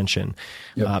intervention.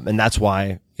 Yep. And that's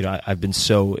why, I've been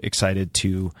so excited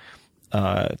to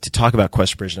talk about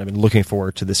QuestBridge, and I've been looking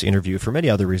forward to this interview for many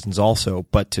other reasons also,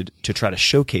 but to try to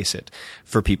showcase it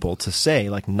for people, to say,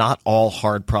 like, not all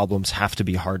hard problems have to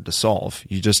be hard to solve.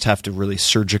 You just have to really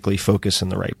surgically focus in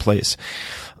the right place.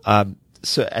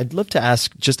 So I'd love to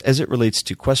ask, just as it relates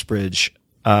to QuestBridge,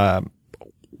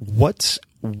 what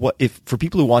if, for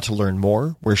people who want to learn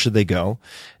more, where should they go?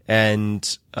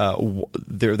 And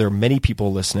there are many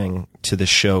people listening to this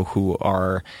show who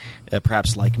are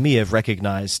perhaps like me, have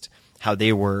recognized how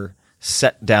they were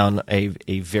set down a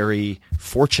very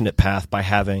fortunate path by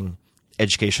having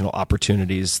educational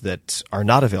opportunities that are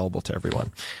not available to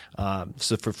everyone.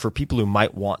 So for people who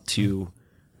might want to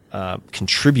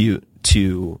contribute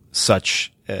to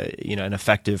such an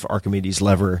effective Archimedes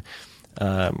lever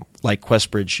like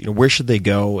QuestBridge, where should they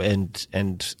go,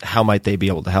 and how might they be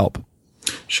able to help?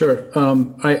 Sure.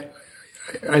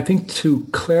 I think to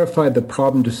clarify the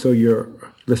problem, just so your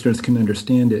listeners can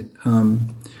understand it,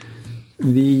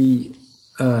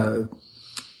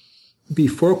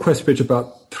 before QuestBridge,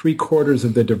 about 3/4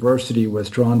 of the diversity was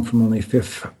drawn from only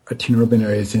 15 urban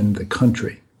areas in the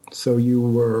country. So you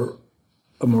were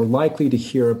more likely to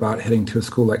hear about heading to a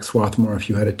school like Swarthmore if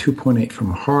you had a 2.8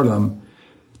 from Harlem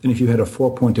than if you had a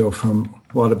 4.0 from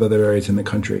a lot of other areas in the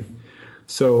country.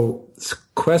 So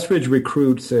QuestBridge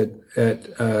recruits at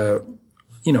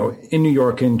in New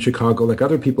York and Chicago, like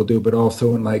other people do, but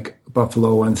also in like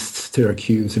Buffalo and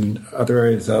Syracuse and other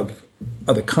areas of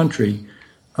the country.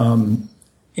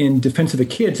 In defense of the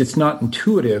kids, it's not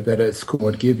intuitive that a school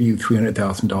would give you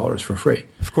 $300,000 for free.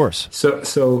 Of course.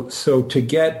 So to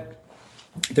get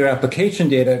their application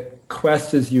data,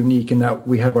 Quest is unique in that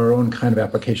we have our own kind of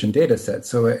application data set.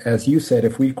 So as you said,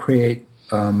 if we create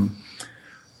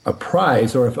a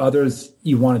prize, or if others,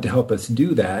 you wanted to help us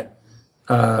do that,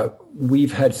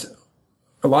 we've had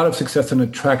a lot of success in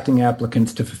attracting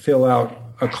applicants to fill out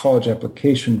a college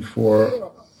application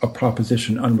for a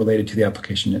proposition unrelated to the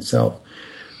application itself.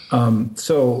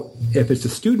 So if it's a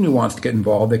student who wants to get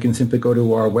involved, they can simply go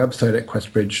to our website at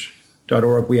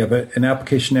questbridge.org. We have an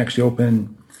application actually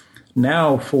open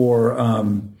now for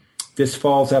this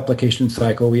fall's application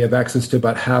cycle. We have access to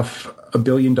about $500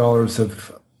 million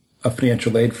of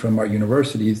financial aid from our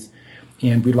universities,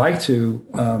 and we'd like to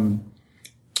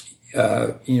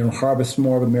harvest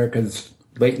more of America's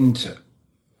latent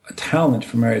talent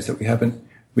from areas that we haven't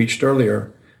reached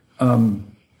earlier.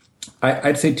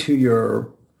 I'd say to your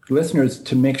listeners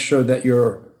to make sure that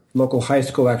your local high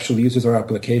school actually uses our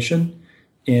application,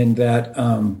 and that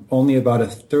only about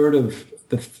 1/3 of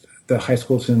the high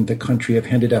schools in the country have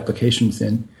handed applications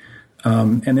in.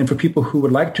 And then for people who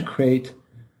would like to create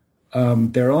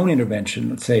their own intervention,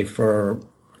 let's say for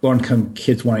low-income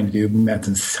kids wanting to do math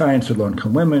and science, or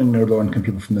low-income women, or low-income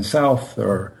people from the South,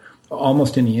 or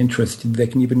almost any interest, they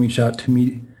can even reach out to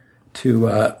me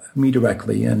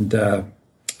directly. And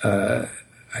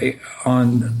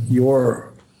on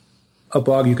your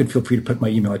blog, you can feel free to put my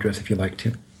email address if you'd like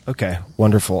to. Okay,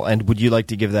 wonderful. And would you like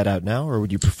to give that out now, or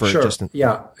would you prefer sure. just?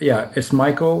 Yeah. It's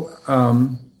Michael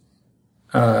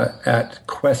at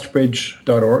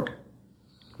questbridge.org.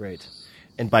 Great.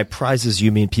 And by prizes,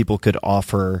 you mean people could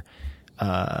offer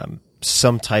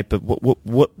some type of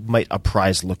what might a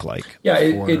prize look like? Yeah,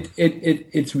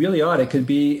 it's really odd. It could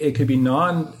be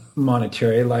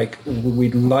non-monetary. Like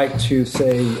we'd like to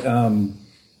say,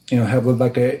 have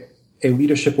like a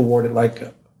leadership award at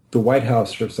like the White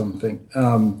House or something.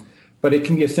 But it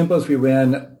can be as simple as we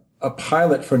ran a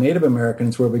pilot for Native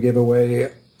Americans where we gave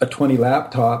away 20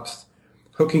 laptops,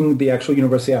 hooking the actual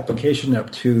university application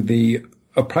up to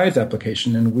a prize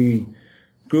application. And we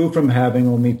grew from having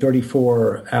only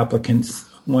 34 applicants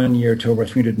one year to over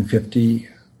 350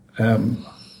 the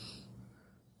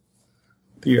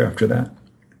year after that.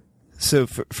 So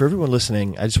for everyone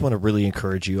listening, I just want to really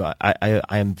encourage you. I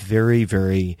am very,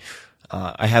 very,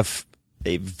 I have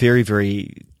a very,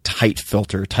 very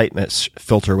tightness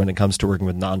filter when it comes to working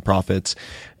with nonprofits.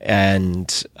 And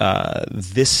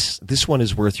this one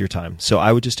is worth your time. So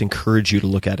I would just encourage you to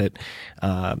look at it.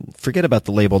 Forget about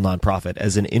the label nonprofit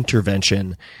as an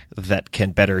intervention that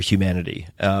can better humanity.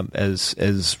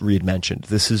 As Reid mentioned,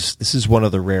 this is one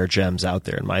of the rare gems out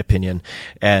there, in my opinion.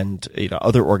 And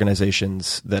other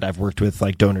organizations that I've worked with,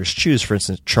 like Donors Choose, for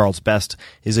instance, Charles Best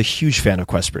is a huge fan of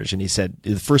QuestBridge, and he said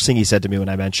the first thing he said to me when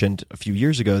I mentioned a few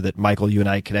years ago that Michael, you and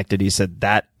I connected connected. He said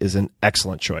that is an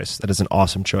excellent choice. That is an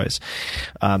awesome choice.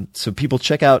 So people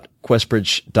check out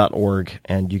questbridge.org,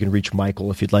 and you can reach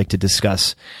Michael if you'd like to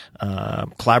discuss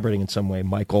collaborating in some way,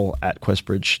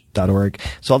 michael@questbridge.org.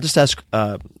 So I'll just ask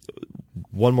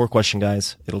one more question,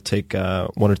 guys. It'll take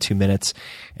 1 or 2 minutes,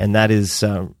 and that is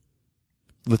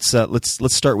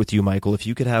let's start with you, Michael. If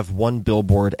you could have one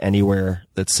billboard anywhere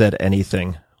that said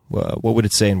anything, what would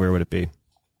it say and where would it be?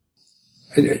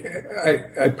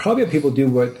 I probably have people do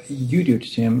what you do,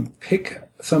 Tim. Pick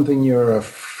something you're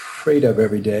afraid of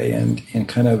every day and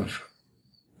kind of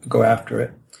go after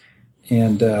it.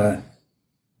 And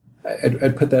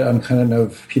I'd put that on kind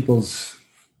of people's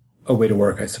way to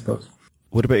work, I suppose.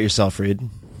 What about yourself, Reid?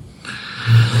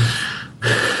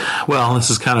 Well, this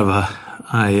is kind of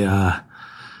a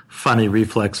funny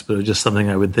reflex, but just something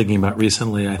I've been thinking about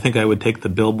recently. I think I would take the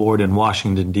billboard in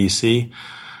Washington, D.C.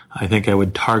 I think I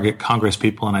would target Congress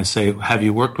people and I say, have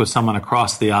you worked with someone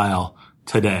across the aisle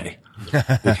today?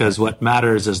 Because what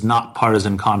matters is not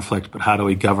partisan conflict, but how do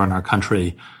we govern our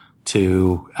country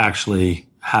to actually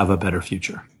have a better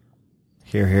future?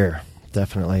 Hear, hear.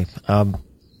 Definitely.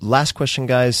 Last question,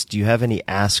 guys. Do you have any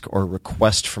ask or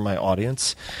request from my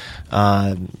audience?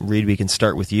 Reid, we can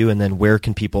start with you, and then where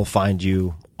can people find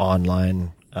you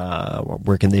online?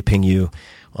 Where can they ping you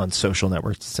on social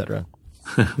networks, etc.?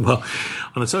 Well,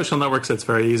 on the social networks, it's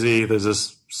very easy. There's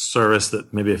this service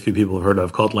that maybe a few people have heard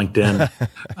of called LinkedIn,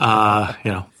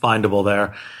 findable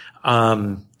there.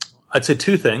 I'd say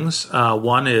two things.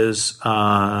 One is,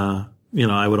 I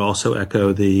would also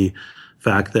echo the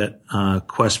fact that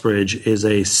QuestBridge is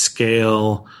a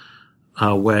scale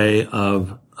way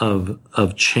of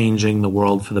changing the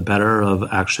world for the better, of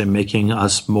actually making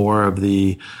us more of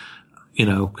the,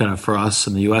 kind of for us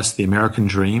in the U.S., the American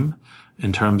dream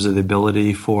in terms of the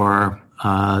ability for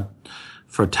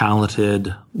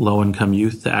talented low-income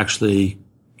youth to actually,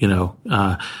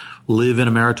 live in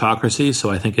a meritocracy.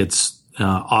 So I think it's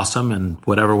awesome, and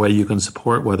whatever way you can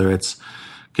support, whether it's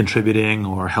contributing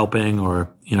or helping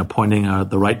or, pointing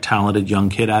the right talented young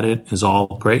kid at it is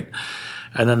all great.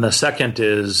 And then the second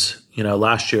is,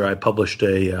 last year I published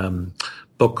a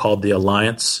book called The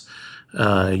Alliance.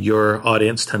 Your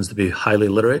audience tends to be highly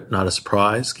literate, not a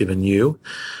surprise given you.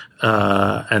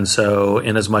 And so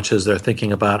in as much as they're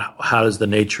thinking about how is the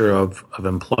nature of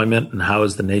employment and how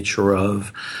is the nature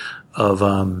of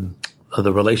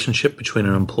the relationship between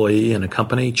an employee and a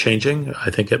company changing, I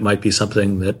think it might be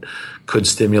something that could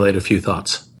stimulate a few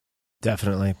thoughts.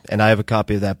 Definitely. And I have a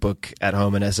copy of that book at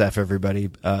home in SF, everybody.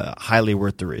 Highly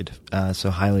worth the read. So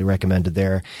highly recommended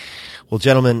there. Well,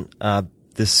 gentlemen,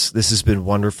 this has been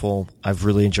wonderful. I've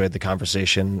really enjoyed the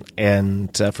conversation.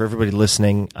 And for everybody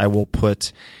listening, I will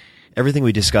put everything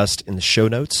we discussed in the show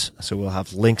notes. So we'll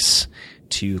have links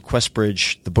to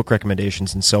QuestBridge, the book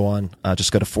recommendations, and so on.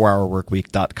 Just go to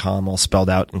 4hourworkweek.com, all spelled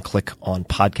out, and click on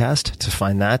podcast to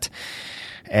find that.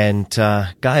 And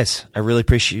guys, I really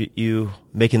appreciate you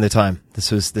making the time.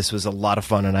 This was a lot of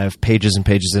fun, and I have pages and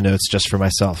pages of notes just for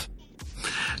myself.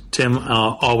 Tim,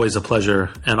 always a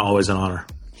pleasure and always an honor.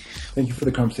 Thank you for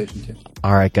the conversation, Tim.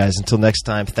 All right, guys, until next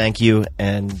time, thank you.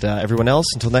 And everyone else,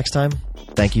 until next time,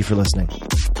 thank you for listening.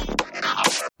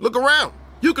 Look around.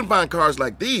 You can find cars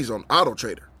like these on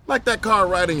AutoTrader, like that car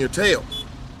right in your tail.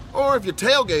 Or if you're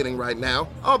tailgating right now,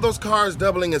 all those cars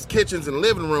doubling as kitchens and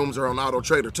living rooms are on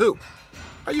AutoTrader too.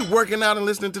 Are you working out and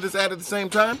listening to this ad at the same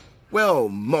time? Well,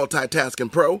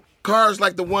 multitasking pro, cars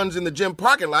like the ones in the gym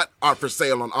parking lot are for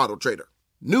sale on AutoTrader.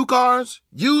 New cars,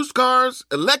 used cars,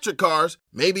 electric cars,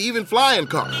 maybe even flying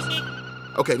cars.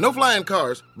 Okay, no flying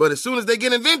cars, but as soon as they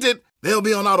get invented, they'll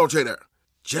be on AutoTrader.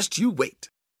 Just you wait.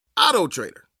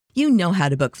 AutoTrader. You know how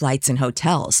to book flights and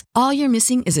hotels. All you're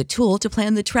missing is a tool to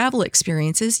plan the travel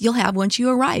experiences you'll have once you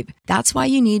arrive. That's why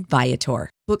you need Viator.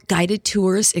 Book guided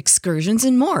tours, excursions,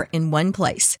 and more in one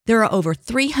place. There are over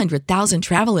 300,000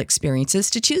 travel experiences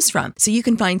to choose from, so you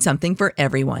can find something for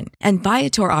everyone. And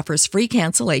Viator offers free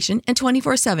cancellation and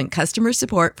 24/7 customer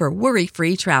support for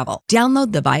worry-free travel.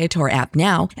 Download the Viator app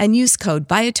now and use code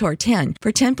Viator10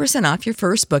 for 10% off your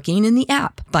first booking in the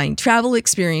app. Find travel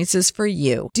experiences for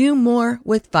you. Do more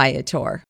with Viator.